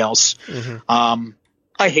everybody else. Mm-hmm.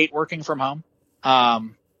 I hate working from home.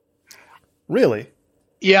 Really?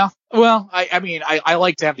 Yeah. Well, I mean, I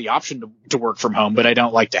like to have the option to work from home, but I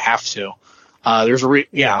don't like to have to. There's a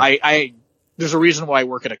there's a reason why I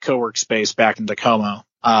work at a co-work space back in Tacoma,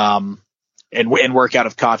 and work out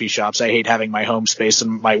of coffee shops. I hate having my home space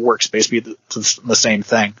and my workspace be the same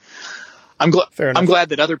thing. I'm glad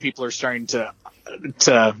that other people are starting to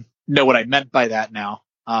know what I meant by that now.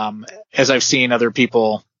 As I've seen other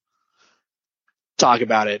people talk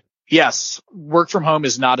about it. Yes, work from home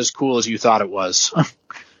is not as cool as you thought it was.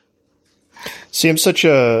 See, I'm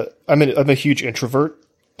a huge introvert,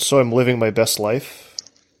 so I'm living my best life.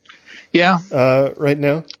 Yeah. Right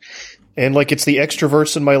now. And like, it's the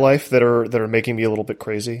extroverts in my life that are making me a little bit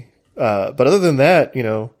crazy. But other than that,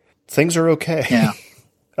 things are okay. Yeah.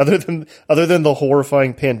 Other than the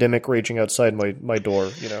horrifying pandemic raging outside my door,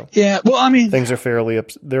 Yeah, well, I mean, things are fairly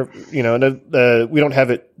and we don't have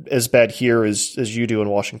it as bad here as you do in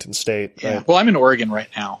Washington State. Yeah. Right? Well, I'm in Oregon right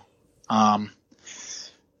now.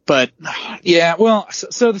 But But yeah, well,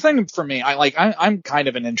 so the thing for me, I'm kind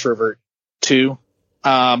of an introvert too.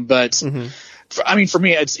 But I mean, for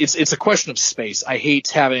me, it's a question of space. I hate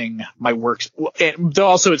having my work. And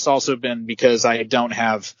also, it's also been because I don't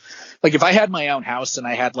have, like, if I had my own house and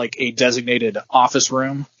I had like a designated office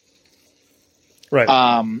room, right.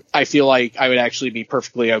 I feel like I would actually be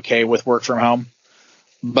perfectly okay with work from home.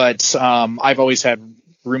 But I've always had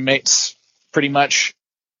roommates, pretty much.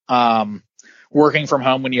 Working from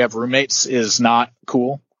home when you have roommates is not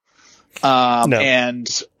cool. No. And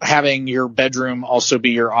having your bedroom also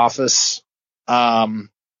be your office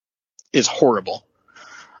is horrible.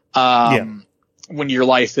 When your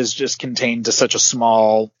life is just contained to such a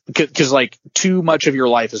small, because like too much of your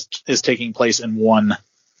life is taking place in one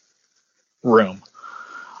room.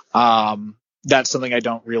 That's something I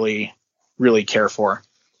don't really care for,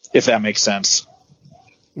 if that makes sense.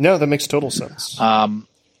 No, that makes total sense.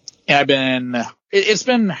 And it's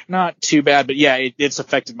been not too bad, but yeah, it's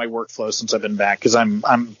affected my workflow since I've been back, because I'm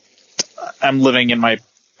living in my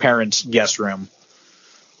parents' guest room,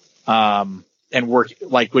 and work,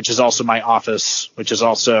 like, which is also my office, which is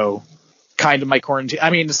also kind of my quarantine. I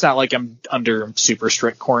mean, it's not like I'm under super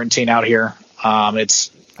strict quarantine out here. It's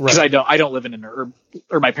because I don't live in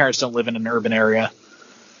or my parents don't live in an urban area,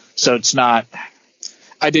 so it's not.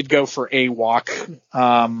 I did go for a walk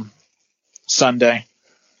Sunday.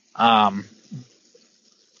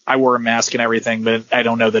 I wore a mask and everything, but I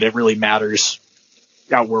don't know that it really matters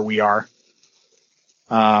out where we are.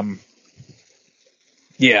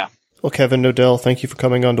 Yeah. Well, Kevin Knodell, thank you for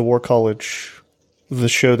coming on to War College, the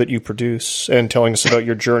show that you produce, and telling us about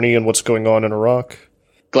your journey and what's going on in Iraq.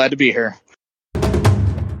 Glad to be here.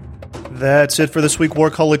 That's it for this week,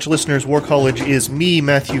 War College listeners. War College is me,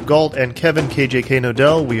 Matthew Gault, and Kevin KJK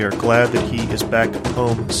Knodell. We are glad that he is back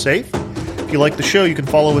home safe. If you like the show, you can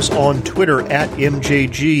follow us on Twitter at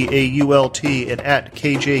MJGAULT and at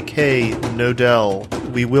KJK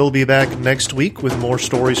Knodell. We will be back next week with more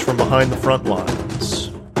stories from behind the front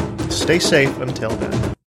lines. Stay safe until then.